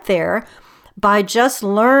get there by just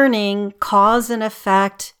learning cause and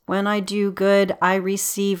effect. When I do good, I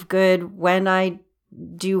receive good. When I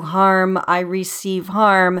do harm, I receive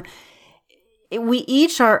harm. We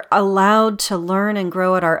each are allowed to learn and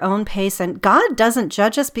grow at our own pace, and God doesn't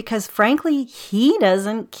judge us because, frankly, he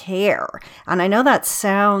doesn't care. And I know that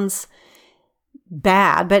sounds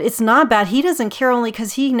bad, but it's not bad. He doesn't care only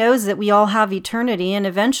because he knows that we all have eternity, and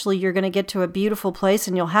eventually you're going to get to a beautiful place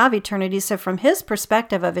and you'll have eternity. So from his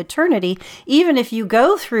perspective of eternity, even if you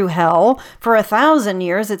go through hell for 1,000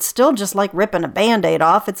 years, it's still just like ripping a Band-Aid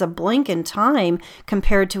off. It's a blink in time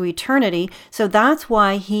compared to eternity. So that's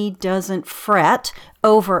why he doesn't fret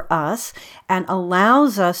over us and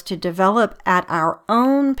allows us to develop at our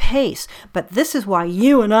own pace. But this is why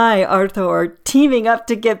you and I, Arto, are teaming up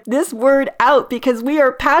to get this word out, because we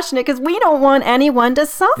are passionate, because we don't want anyone to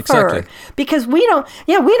suffer. Exactly. Because we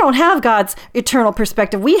don't have God's eternal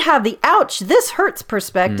perspective. We have the ouch, this hurts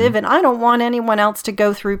perspective, and I don't want anyone else to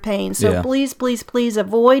go through pain. So please, please, please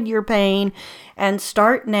avoid your pain and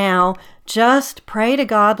start now. Just pray to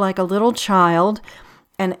God like a little child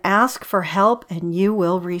and ask for help, and you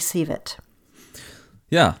will receive it.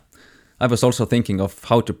 Yeah. I was also thinking of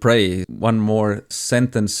how to pray. One more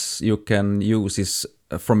sentence you can use is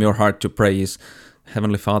from your heart to pray is,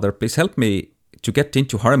 Heavenly Father, please help me to get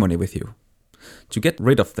into harmony with you, to get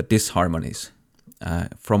rid of the disharmonies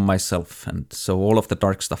from myself, and so all of the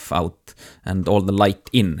dark stuff out and all the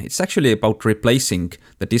light in. It's actually about replacing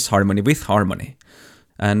the disharmony with harmony.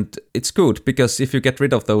 And it's good, because if you get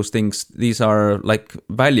rid of those things, these are like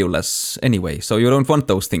valueless anyway. So you don't want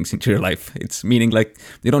those things into your life. It's meaning like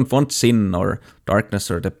you don't want sin or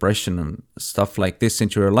darkness or depression and stuff like this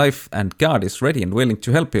into your life. And God is ready and willing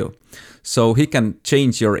to help you. So he can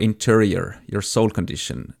change your interior, your soul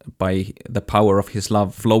condition, by the power of his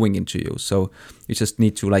love flowing into you. So you just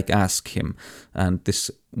need to like ask him. And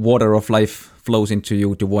this water of life flows into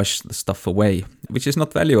you to wash the stuff away, which is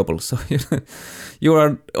not valuable. So you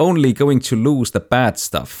are only going to lose the bad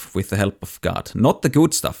stuff with the help of God, not the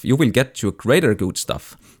good stuff. You will get to a greater good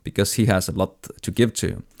stuff because he has a lot to give to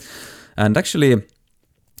you. And actually,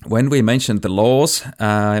 when we mentioned the laws,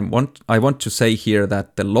 I want to say here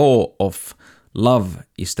that the law of love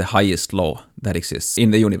is the highest law that exists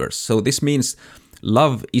in the universe. So this means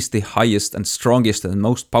love is the highest and strongest and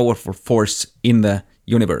most powerful force in the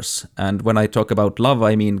universe. And when I talk about love,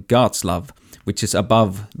 I mean God's love, which is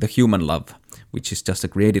above the human love, which is just a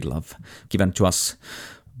created love given to us.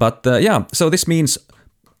 But so this means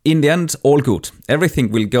in the end, all good. Everything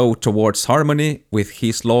will go towards harmony with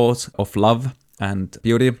his laws of love and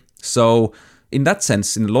beauty. So in that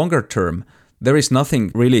sense, in the longer term, there is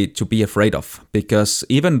nothing really to be afraid of, because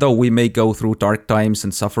even though we may go through dark times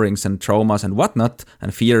and sufferings and traumas and whatnot,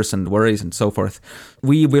 and fears and worries and so forth,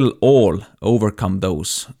 we will all overcome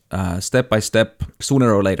those step by step,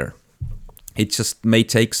 sooner or later. It just may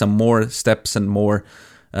take some more steps and more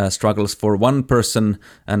struggles for one person,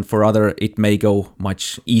 and for other it may go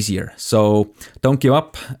much easier. So don't give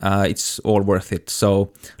up, it's all worth it.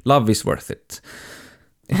 So love is worth it.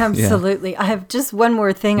 Absolutely. I have just one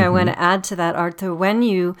more thing I want to add to that, Arto. When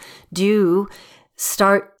you do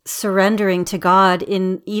start surrendering to God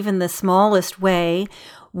in even the smallest way,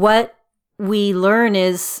 what we learn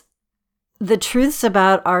is the truths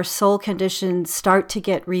about our soul condition start to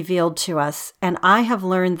get revealed to us. And I have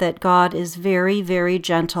learned that God is very, very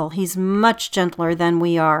gentle. He's much gentler than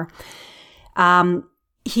we are.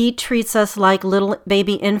 He treats us like little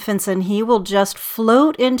baby infants, and he will just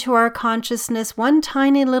float into our consciousness one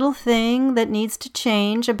tiny little thing that needs to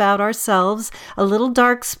change about ourselves, a little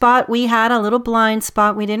dark spot we had, a little blind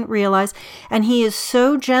spot we didn't realize. And he is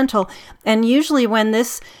so gentle. And usually when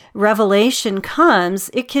this revelation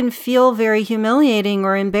comes, it can feel very humiliating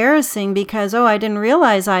or embarrassing because, I didn't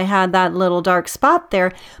realize I had that little dark spot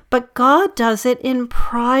there. But God does it in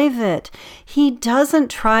private. He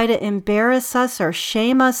doesn't try to embarrass us or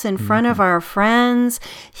shame us in front of our friends.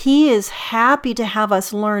 He is happy to have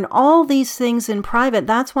us learn all these things in private.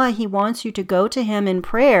 That's why he wants you to go to him in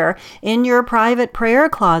prayer, in your private prayer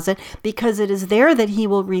closet, because it is there that he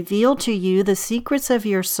will reveal to you the secrets of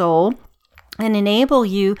your soul and enable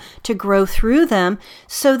you to grow through them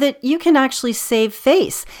so that you can actually save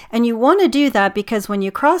face. And you want to do that because when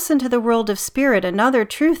you cross into the world of spirit, another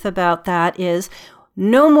truth about that is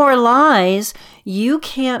no more lies. You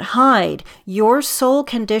can't hide. Your soul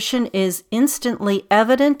condition is instantly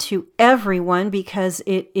evident to everyone because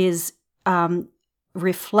it is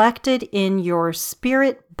reflected in your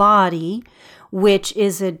spirit body, which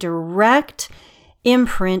is a direct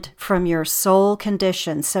imprint from your soul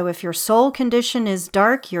condition. So if your soul condition is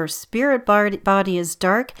dark, your spirit body is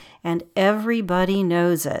dark, and everybody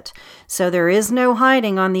knows it. So there is no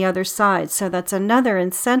hiding on the other side. So that's another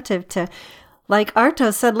incentive to, like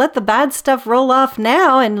Arto said, let the bad stuff roll off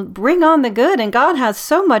now and bring on the good. And God has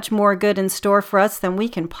so much more good in store for us than we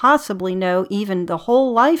can possibly know, even the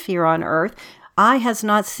whole life here on earth. eye has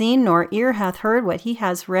not seen nor ear hath heard what he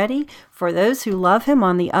has ready for those who love him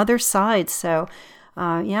on the other side. So,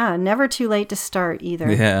 never too late to start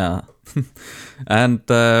either. Yeah. And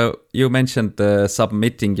you mentioned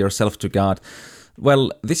submitting yourself to God.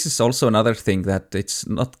 Well, this is also another thing that it's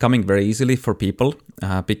not coming very easily for people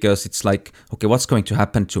because it's like, okay, what's going to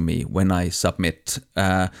happen to me when I submit?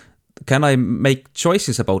 Can I make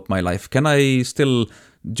choices about my life? Can I still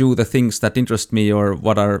do the things that interest me or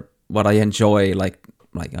what I enjoy, like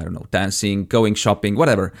I don't know, dancing, going shopping,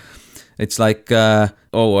 whatever? It's like,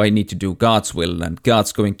 I need to do God's will, and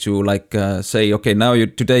God's going to say, okay, now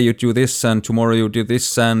today you do this, and tomorrow you do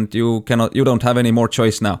this, and you don't have any more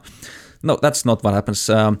choice now. No, that's not what happens.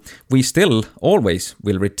 We still always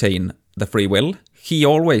will retain the free will.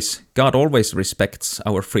 God always respects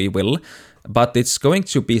our free will, but it's going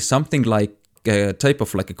to be something like a type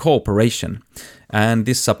of like a cooperation. And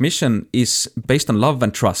this submission is based on love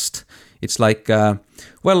and trust. It's like,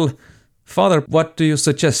 Father, what do you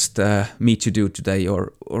suggest me to do today?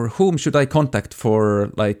 Or whom should I contact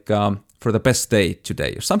for the best day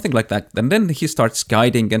today, or something like that. And then he starts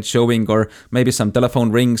guiding and showing, or maybe some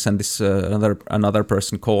telephone rings and this another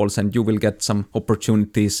person calls, and you will get some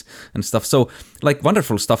opportunities and stuff. So like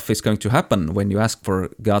wonderful stuff is going to happen when you ask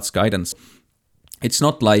for God's guidance. It's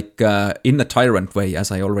not like in a tyrant way,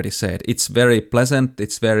 as I already said. It's very pleasant,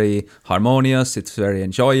 it's very harmonious, it's very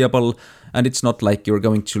enjoyable, and it's not like you're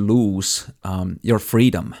going to lose your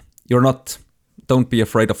freedom. Don't be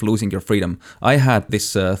afraid of losing your freedom. I had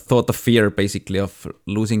this thought of fear, basically, of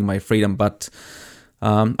losing my freedom, but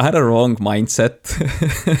I had a wrong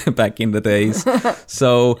mindset back in the days.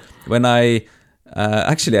 So when I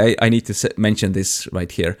need to mention this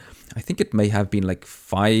right here. I think it may have been like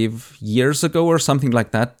 5 years ago or something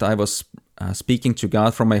like that. I was speaking to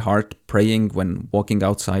God from my heart, praying when walking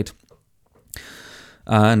outside.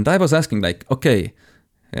 And I was asking okay,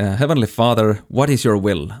 Heavenly Father, what is your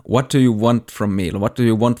will? What do you want from me? What do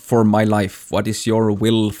you want for my life? What is your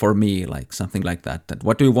will for me? Like something like that. And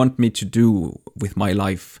what do you want me to do with my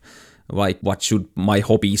life? Like what should my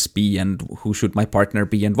hobbies be, and who should my partner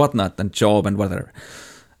be, and whatnot, and job and whatever.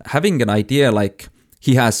 Having an idea like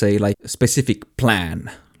he has a specific plan,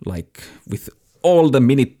 like with all the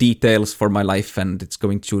minute details for my life, and it's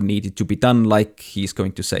going to need it to be done like he's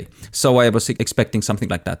going to say. So I was expecting something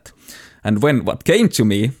like that. And when what came to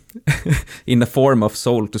me in the form of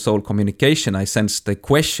soul-to-soul communication, I sensed a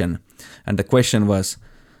question. And the question was,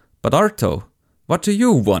 but Arto, what do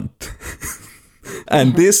you want?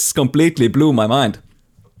 And this completely blew my mind.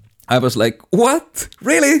 I was like, what?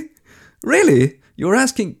 Really? Really? You're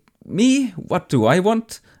asking me what do I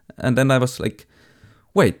want? And then I was like,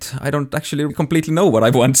 wait, I don't actually completely know what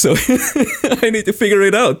I want, so I need to figure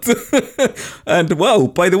it out. And wow,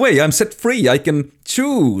 by the way, I'm set free. I can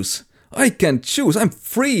choose. I'm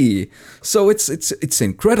free. So it's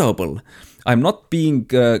incredible. I'm not being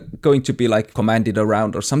going to be like commanded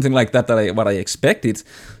around or something like that, what I expected.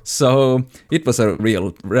 So it was a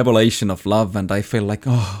real revelation of love, and I felt like,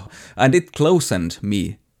 and it closened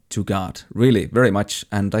me to God, really, very much.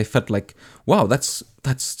 And I felt like, wow, that's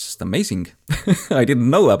just amazing. I didn't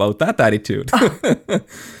know about that attitude.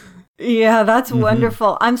 Yeah, that's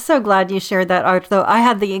wonderful. I'm so glad you shared that, Art, though. I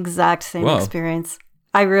had the exact same experience.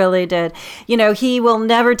 I really did. He will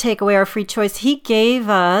never take away our free choice. He gave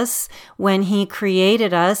us, when he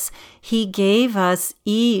created us, he gave us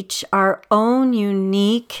each our own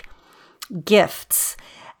unique gifts.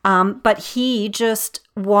 But he just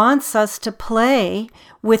wants us to play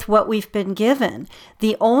with what we've been given.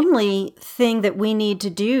 The only thing that we need to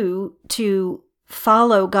do to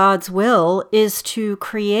follow God's will is to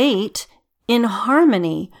create in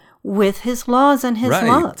harmony with his laws and his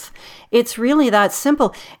love. It's really that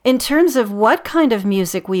simple. In terms of what kind of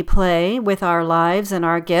music we play with our lives and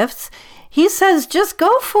our gifts, he says, just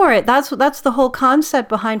go for it. That's the whole concept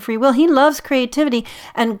behind free will. He loves creativity,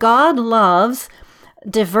 and God loves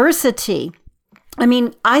diversity. I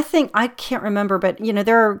mean, I can't remember, but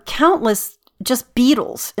there are countless just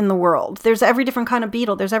beetles in the world. There's every different kind of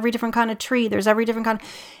beetle. There's every different kind of tree. There's every different kind of...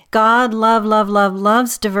 God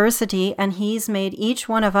loves diversity, and he's made each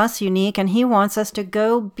one of us unique, and he wants us to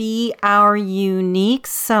go be our unique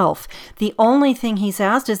self. The only thing he's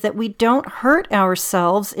asked is that we don't hurt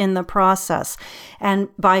ourselves in the process, and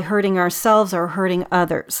by hurting ourselves or hurting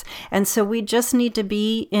others. And so we just need to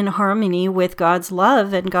be in harmony with God's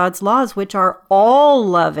love and God's laws, which are all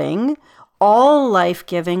loving, all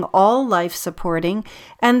life-giving, all life-supporting.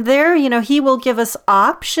 And there, he will give us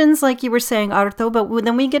options, like you were saying, Arto, but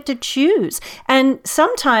then we get to choose. And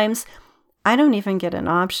sometimes I don't even get an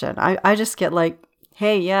option. I just get like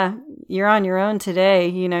hey, yeah, you're on your own today.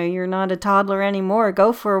 You're not a toddler anymore.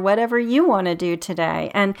 Go for whatever you want to do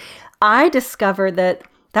today. And I discovered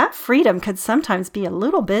that freedom could sometimes be a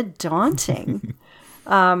little bit daunting.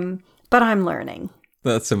 But I'm learning.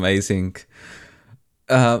 That's amazing.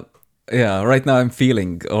 Yeah, right now I'm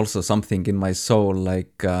feeling also something in my soul,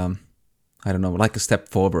 like, I don't know, like a step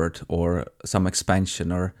forward or some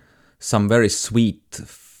expansion or some very sweet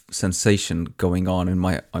sensation going on in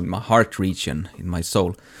my heart region, in my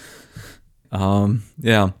soul.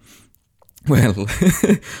 Yeah. Well,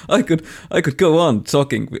 I could go on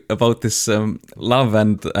talking about this love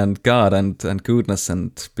and God and goodness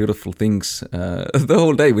and beautiful things the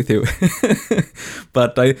whole day with you,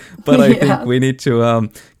 but I think we need to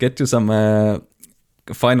get to some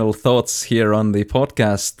final thoughts here on the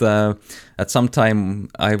podcast. At some time,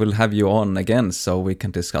 I will have you on again so we can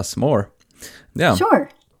discuss more. Yeah, sure.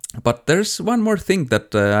 But there's one more thing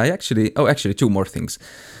that actually two more things.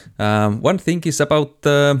 One thing is about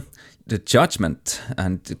the judgment,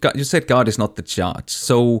 and you said God is not the judge.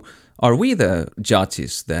 So are we the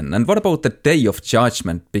judges then? And what about the day of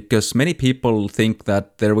judgment? Because many people think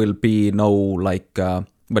that there will be no,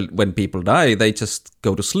 when people die, they just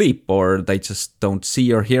go to sleep or they just don't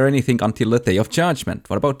see or hear anything until the day of judgment.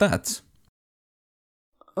 What about that?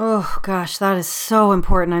 Oh, gosh, that is so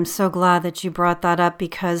important. I'm so glad that you brought that up,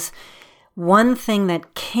 because one thing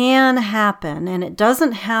that can happen, and it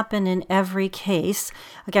doesn't happen in every case,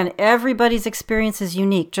 again, everybody's experience is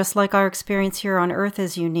unique, just like our experience here on Earth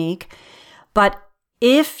is unique, but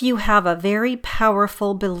if you have a very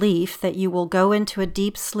powerful belief that you will go into a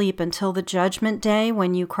deep sleep until the judgment day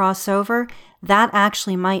when you cross over, that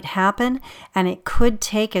actually might happen, and it could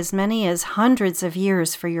take as many as hundreds of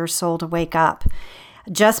years for your soul to wake up,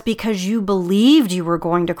 just because you believed you were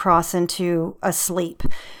going to cross into a sleep.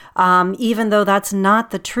 Even though that's not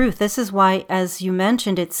the truth. This is why, as you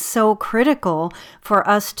mentioned, it's so critical for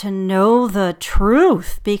us to know the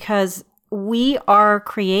truth, because we are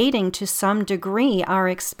creating to some degree our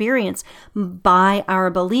experience by our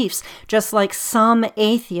beliefs. Just like some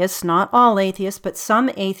atheists, not all atheists, but some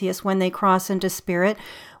atheists, when they cross into spirit,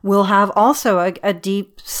 will have also a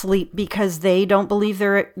deep sleep because they don't believe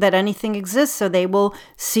that anything exists. So they will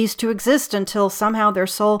cease to exist until somehow their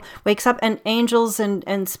soul wakes up, and angels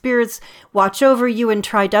and spirits watch over you and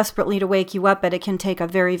try desperately to wake you up, but it can take a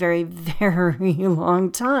very, very, very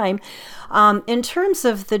long time. In terms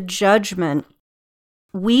of the judgment,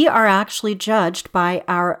 we are actually judged by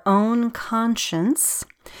our own conscience.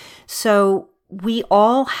 So we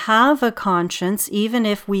all have a conscience, even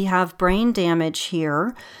if we have brain damage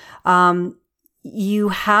here. You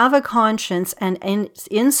have a conscience, and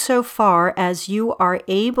insofar as you are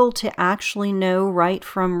able to actually know right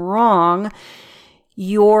from wrong,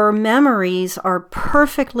 your memories are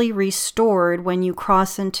perfectly restored when you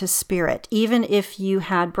cross into spirit. Even if you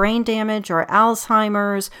had brain damage or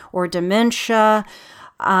Alzheimer's or dementia,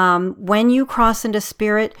 when you cross into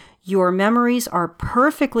spirit, your memories are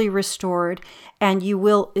perfectly restored, and you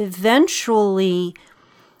will eventually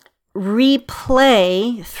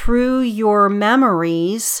replay through your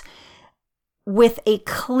memories with a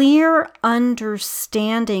clear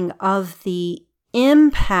understanding of the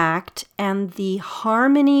impact and the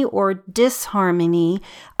harmony or disharmony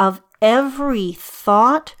of every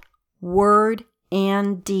thought, word,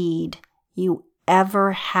 and deed you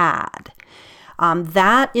ever had.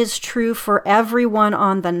 That is true for everyone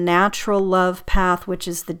on the natural love path, which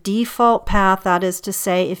is the default path. That is to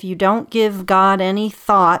say, if you don't give God any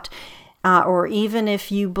thought, or even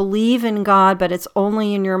if you believe in God, but it's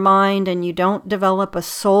only in your mind and you don't develop a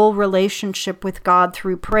soul relationship with God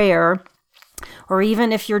through prayer, or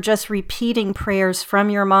even if you're just repeating prayers from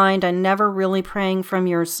your mind and never really praying from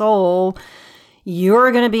your soul,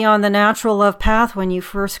 you're going to be on the natural love path when you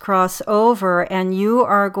first cross over, and you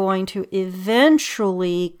are going to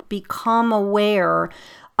eventually become aware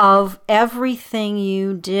of everything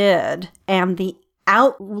you did and the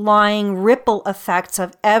outlying ripple effects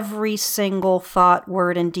of every single thought,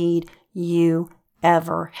 word, and deed you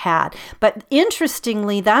ever had. But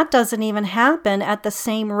interestingly, that doesn't even happen at the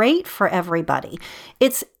same rate for everybody.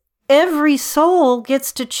 It's every soul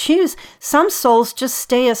gets to choose. Some souls just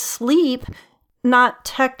stay asleep, not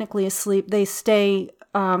technically asleep. They stay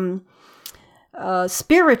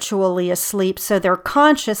spiritually asleep, so they're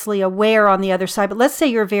consciously aware on the other side. But let's say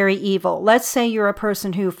you're very evil. Let's say you're a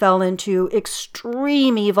person who fell into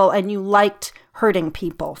extreme evil and you liked hurting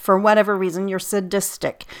people for whatever reason. You're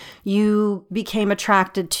sadistic. You became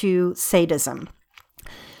attracted to sadism.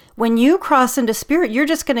 when you cross into spirit, you're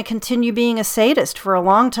just going to continue being a sadist for a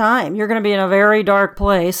long time. You're going to be in a very dark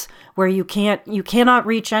place where you cannot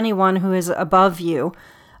reach anyone who is above you.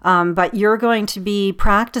 But you're going to be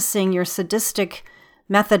practicing your sadistic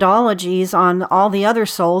methodologies on all the other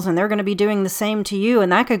souls, and they're going to be doing the same to you.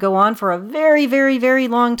 And that could go on for a very, very, very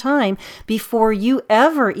long time before you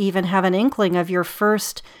ever even have an inkling of your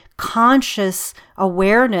first conscious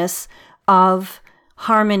awareness of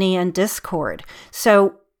harmony and discord.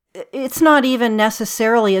 So it's not even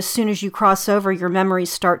necessarily as soon as you cross over, your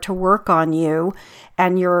memories start to work on you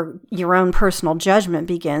and your own personal judgment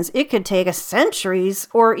begins. It could take centuries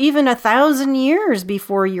or even 1,000 years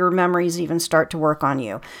before your memories even start to work on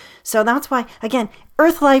you. So that's why, again,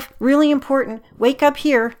 Earth life, really important. Wake up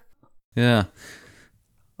here. Yeah.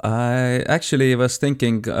 I actually was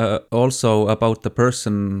thinking also about the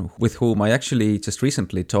person with whom I actually just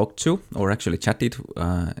recently talked to, or actually chatted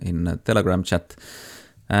in a Telegram chat.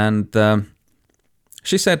 And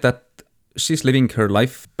she said that she's living her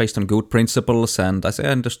life based on good principles, and as I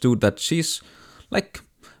understood that she's like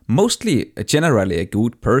mostly generally a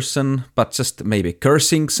good person, but just maybe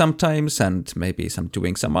cursing sometimes and maybe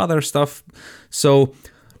doing some other stuff. So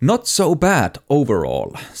not so bad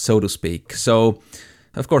overall, so to speak. So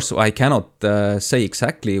of course I cannot say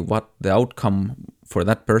exactly what the outcome for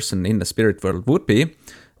that person in the spirit world would be,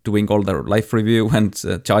 doing all their life review and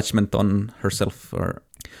judgment on herself.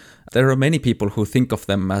 There are many people who think of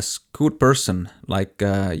them as good person, like,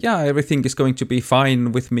 everything is going to be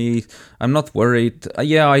fine with me, I'm not worried.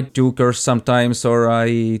 I do curse sometimes, or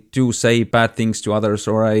I do say bad things to others,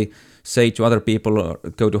 or I say to other people, or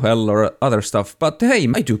go to hell, or other stuff. But hey,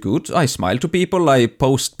 I do good, I smile to people, I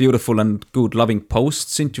post beautiful and good loving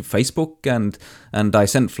posts into Facebook, and I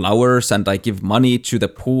send flowers, and I give money to the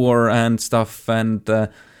poor and stuff,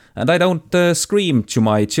 and I don't scream to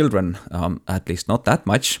my children, at least not that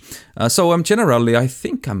much. So generally, I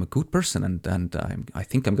think I'm a good person, and I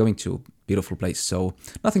think I'm going to a beautiful place. So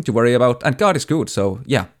nothing to worry about. And God is good, so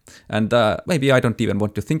yeah. And maybe I don't even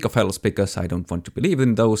want to think of hells because I don't want to believe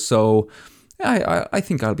in those. So I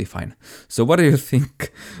think I'll be fine. So what do you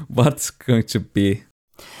think? What's going to be?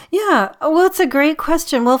 Yeah, well, it's a great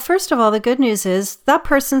question. Well, first of all, the good news is that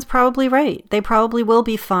person's probably right. They probably will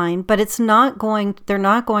be fine, but they're not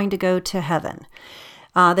going to go to heaven.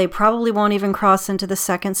 They probably won't even cross into the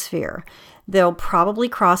second sphere. They'll probably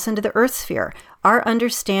cross into the earth sphere. Our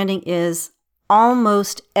understanding is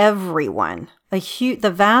almost everyone,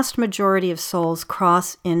 the vast majority of souls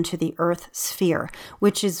cross into the earth sphere,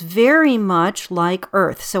 which is very much like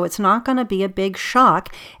Earth. So it's not going to be a big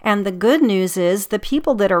shock. And the good news is the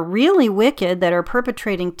people that are really wicked, that are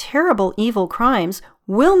perpetrating terrible, evil crimes,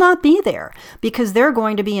 will not be there because they're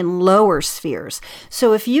going to be in lower spheres.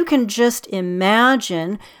 So if you can just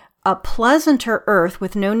imagine a pleasanter Earth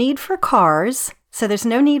with no need for cars, so there's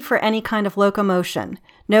no need for any kind of locomotion,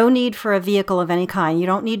 no need for a vehicle of any kind. You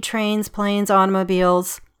don't need trains, planes,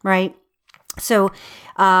 automobiles, right? So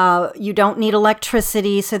you don't need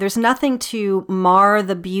electricity. So there's nothing to mar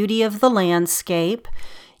the beauty of the landscape.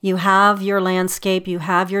 You have your landscape, you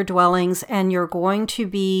have your dwellings, and you're going to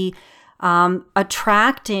be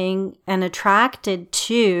attracting and attracted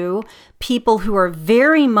to people who are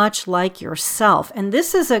very much like yourself. And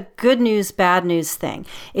this is a good news, bad news thing.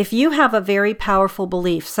 If you have a very powerful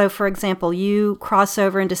belief, so for example, you cross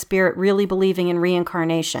over into spirit really believing in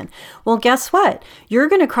reincarnation. Well, guess what? You're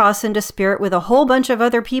going to cross into spirit with a whole bunch of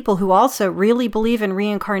other people who also really believe in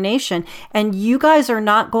reincarnation. And you guys are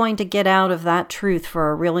not going to get out of that truth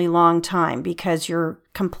for a really long time because you're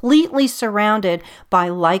completely surrounded by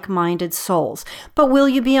like-minded souls. But will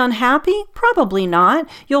you be unhappy? Probably not.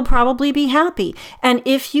 You'll probably be happy. And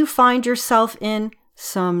if you find yourself in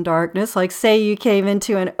some darkness, like say you came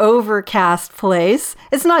into an overcast place,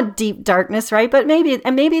 it's not deep darkness, right? But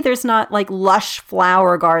maybe there's not like lush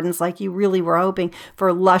flower gardens like you really were hoping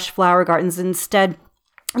for lush flower gardens. Instead,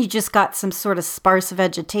 you just got some sort of sparse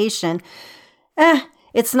vegetation.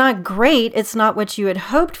 It's not great, it's not what you had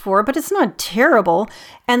hoped for, but it's not terrible.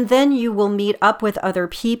 And then you will meet up with other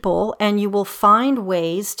people and you will find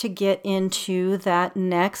ways to get into that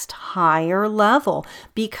next higher level,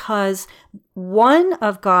 because one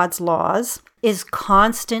of God's laws is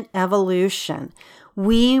constant evolution.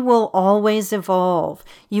 We will always evolve.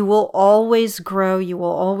 You will always grow. You will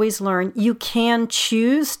always learn. You can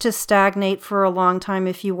choose to stagnate for a long time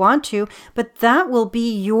if you want to, but that will be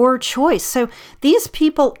your choice. So these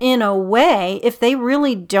people, in a way, if they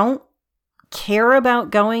really don't care about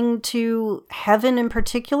going to heaven in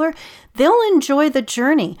particular, they'll enjoy the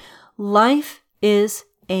journey. Life is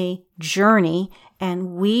a journey,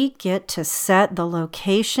 and we get to set the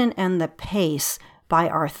location and the pace by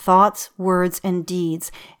our thoughts, words, and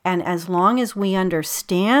deeds. And as long as we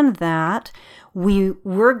understand that,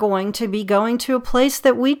 we're going to be going to a place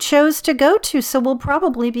that we chose to go to, so we'll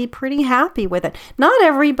probably be pretty happy with it. Not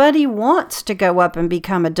everybody wants to go up and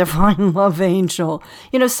become a divine love angel.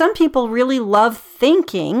 Some people really love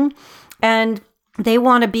thinking, and they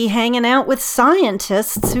want to be hanging out with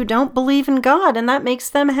scientists who don't believe in God, and that makes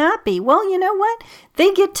them happy. Well, you know what?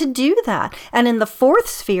 They get to do that. And in the fourth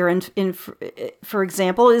sphere, for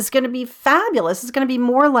example, is going to be fabulous. It's going to be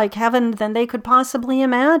more like heaven than they could possibly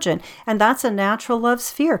imagine. And that's a natural love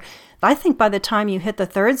sphere. I think by the time you hit the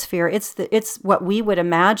third sphere, it's what we would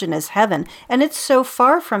imagine as heaven. And it's so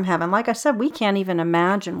far from heaven. Like I said, we can't even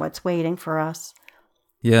imagine what's waiting for us.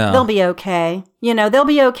 Yeah. They'll be okay. They'll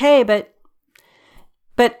be okay, but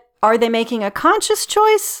are they making a conscious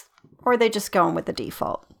choice, or are they just going with the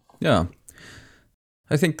default? Yeah.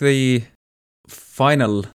 I think the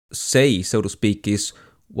final say, so to speak, is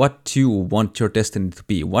what do you want your destiny to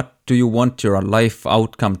be? What do you want your life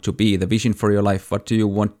outcome to be? The vision for your life? What do you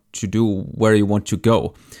want to do? Where you want to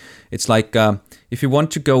go? It's like if you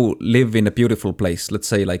want to go live in a beautiful place, let's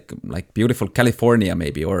say like beautiful California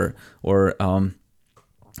maybe, or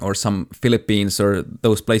some Philippines, or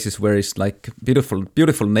those places where it's like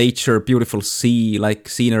beautiful nature, beautiful sea, like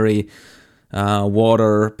scenery,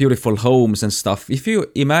 water, beautiful homes and stuff. If you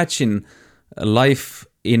imagine life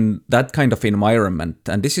in that kind of environment,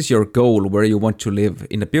 and this is your goal, where you want to live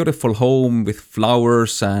in a beautiful home with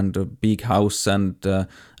flowers and a big house and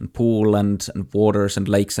pool and waters and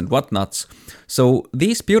lakes and whatnots. So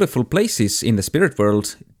these beautiful places in the spirit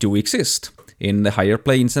world do exist in the higher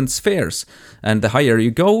planes and spheres. And the higher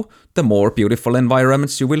you go, the more beautiful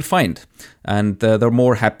environments you will find. And the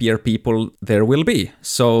more happier people there will be.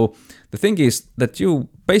 So the thing is that you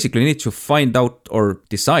basically need to find out or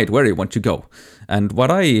decide where you want to go. And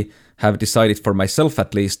what I have decided for myself,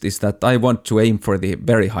 at least, is that I want to aim for the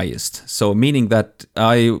very highest. So meaning that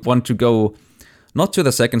I want to go not to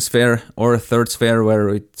the second sphere or third sphere, where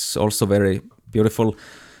it's also very beautiful,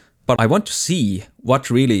 but I want to see what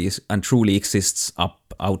really is and truly exists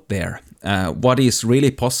out there, what is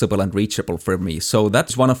really possible and reachable for me. So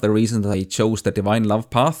that's one of the reasons I chose the divine love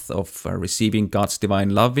path of receiving God's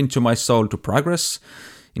divine love into my soul to progress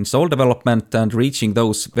in soul development and reaching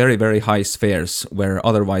those very, very high spheres where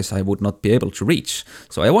otherwise I would not be able to reach.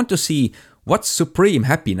 So I want to see what supreme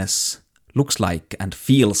happiness looks like and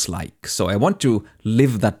feels like. So I want to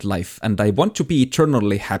live that life, and I want to be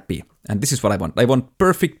eternally happy. And this is what I want. I want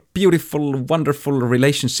perfect, beautiful, wonderful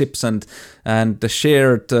relationships and the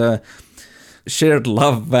shared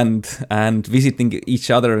love and visiting each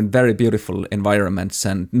other in very beautiful environments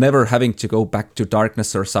and never having to go back to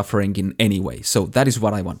darkness or suffering in any way. So that is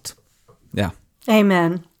what I want. Yeah.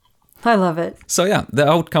 Amen. I love it. So yeah, the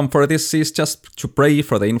outcome for this is just to pray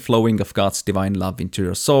for the inflowing of God's divine love into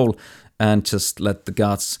your soul, and just let the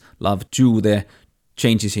God's love do the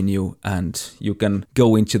changes in you, and you can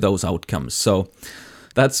go into those outcomes. So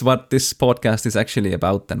that's what this podcast is actually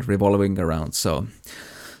about and revolving around. So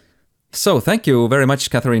thank you very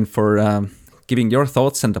much, Catherine, for giving your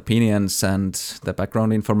thoughts and opinions and the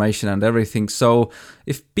background information and everything. So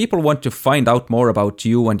if people want to find out more about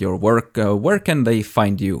you and your work, where can they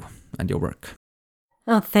find you and your work?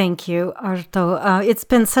 Oh, thank you, Arto. It's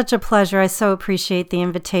been such a pleasure. I so appreciate the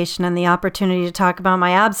invitation and the opportunity to talk about my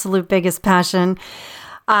absolute biggest passion.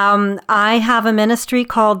 I have a ministry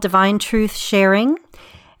called Divine Truth Sharing,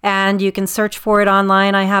 and you can search for it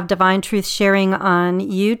online. I have Divine Truth Sharing on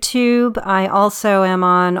YouTube. I also am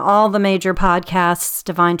on all the major podcasts,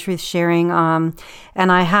 Divine Truth Sharing, and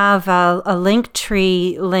I have a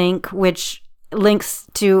Linktree link, which links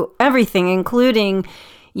to everything, including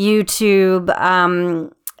YouTube,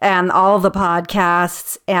 and all the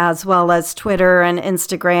podcasts, as well as Twitter and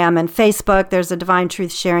Instagram and Facebook. There's a Divine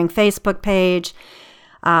Truth Sharing Facebook page.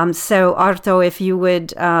 So Arto, if you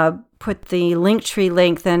would put the Linktree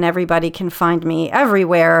link, then everybody can find me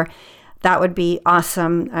everywhere. That would be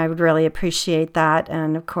awesome. I would really appreciate that.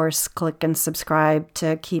 And of course, click and subscribe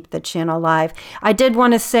to keep the channel live. I did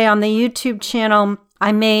want to say on the YouTube channel,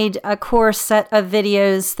 I made a core set of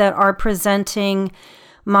videos that are presenting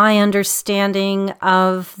my understanding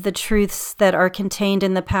of the truths that are contained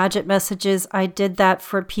in the Paget messages. I did that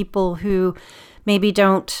for people who maybe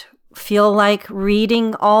don't feel like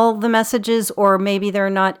reading all the messages, or maybe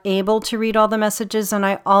they're not able to read all the messages. And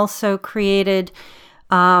I also created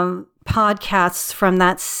podcasts from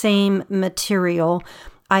that same material.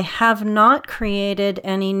 I have not created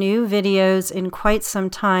any new videos in quite some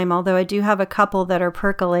time, although I do have a couple that are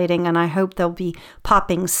percolating and I hope they'll be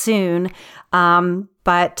popping soon.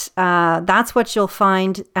 But that's what you'll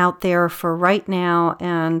find out there for right now.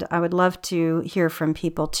 And I would love to hear from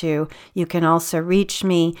people too. You can also reach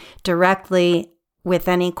me directly with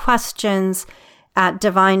any questions at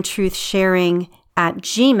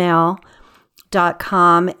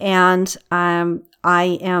divinetruthsharing@gmail.com. And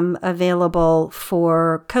I am available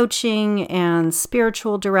for coaching and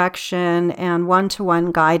spiritual direction and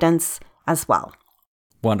one-to-one guidance as well.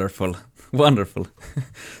 Wonderful. Wonderful.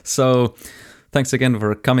 So thanks again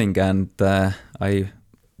for coming, and I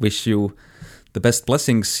wish you the best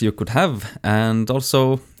blessings you could have, and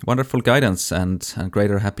also wonderful guidance and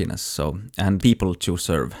greater happiness. So, and people to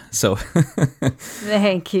serve. So,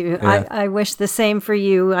 thank you. Yeah. I wish the same for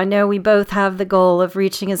you. I know we both have the goal of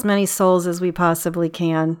reaching as many souls as we possibly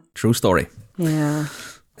can. True story. Yeah.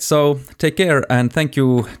 So take care, and thank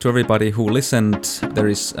you to everybody who listened. There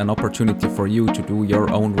is an opportunity for you to do your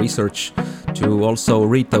own research, to also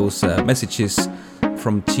read those messages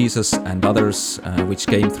from Jesus and others, which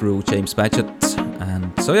came through James Paget. And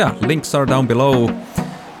so yeah, links are down below,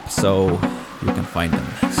 so you can find them.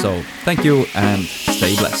 So thank you and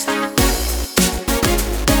stay blessed.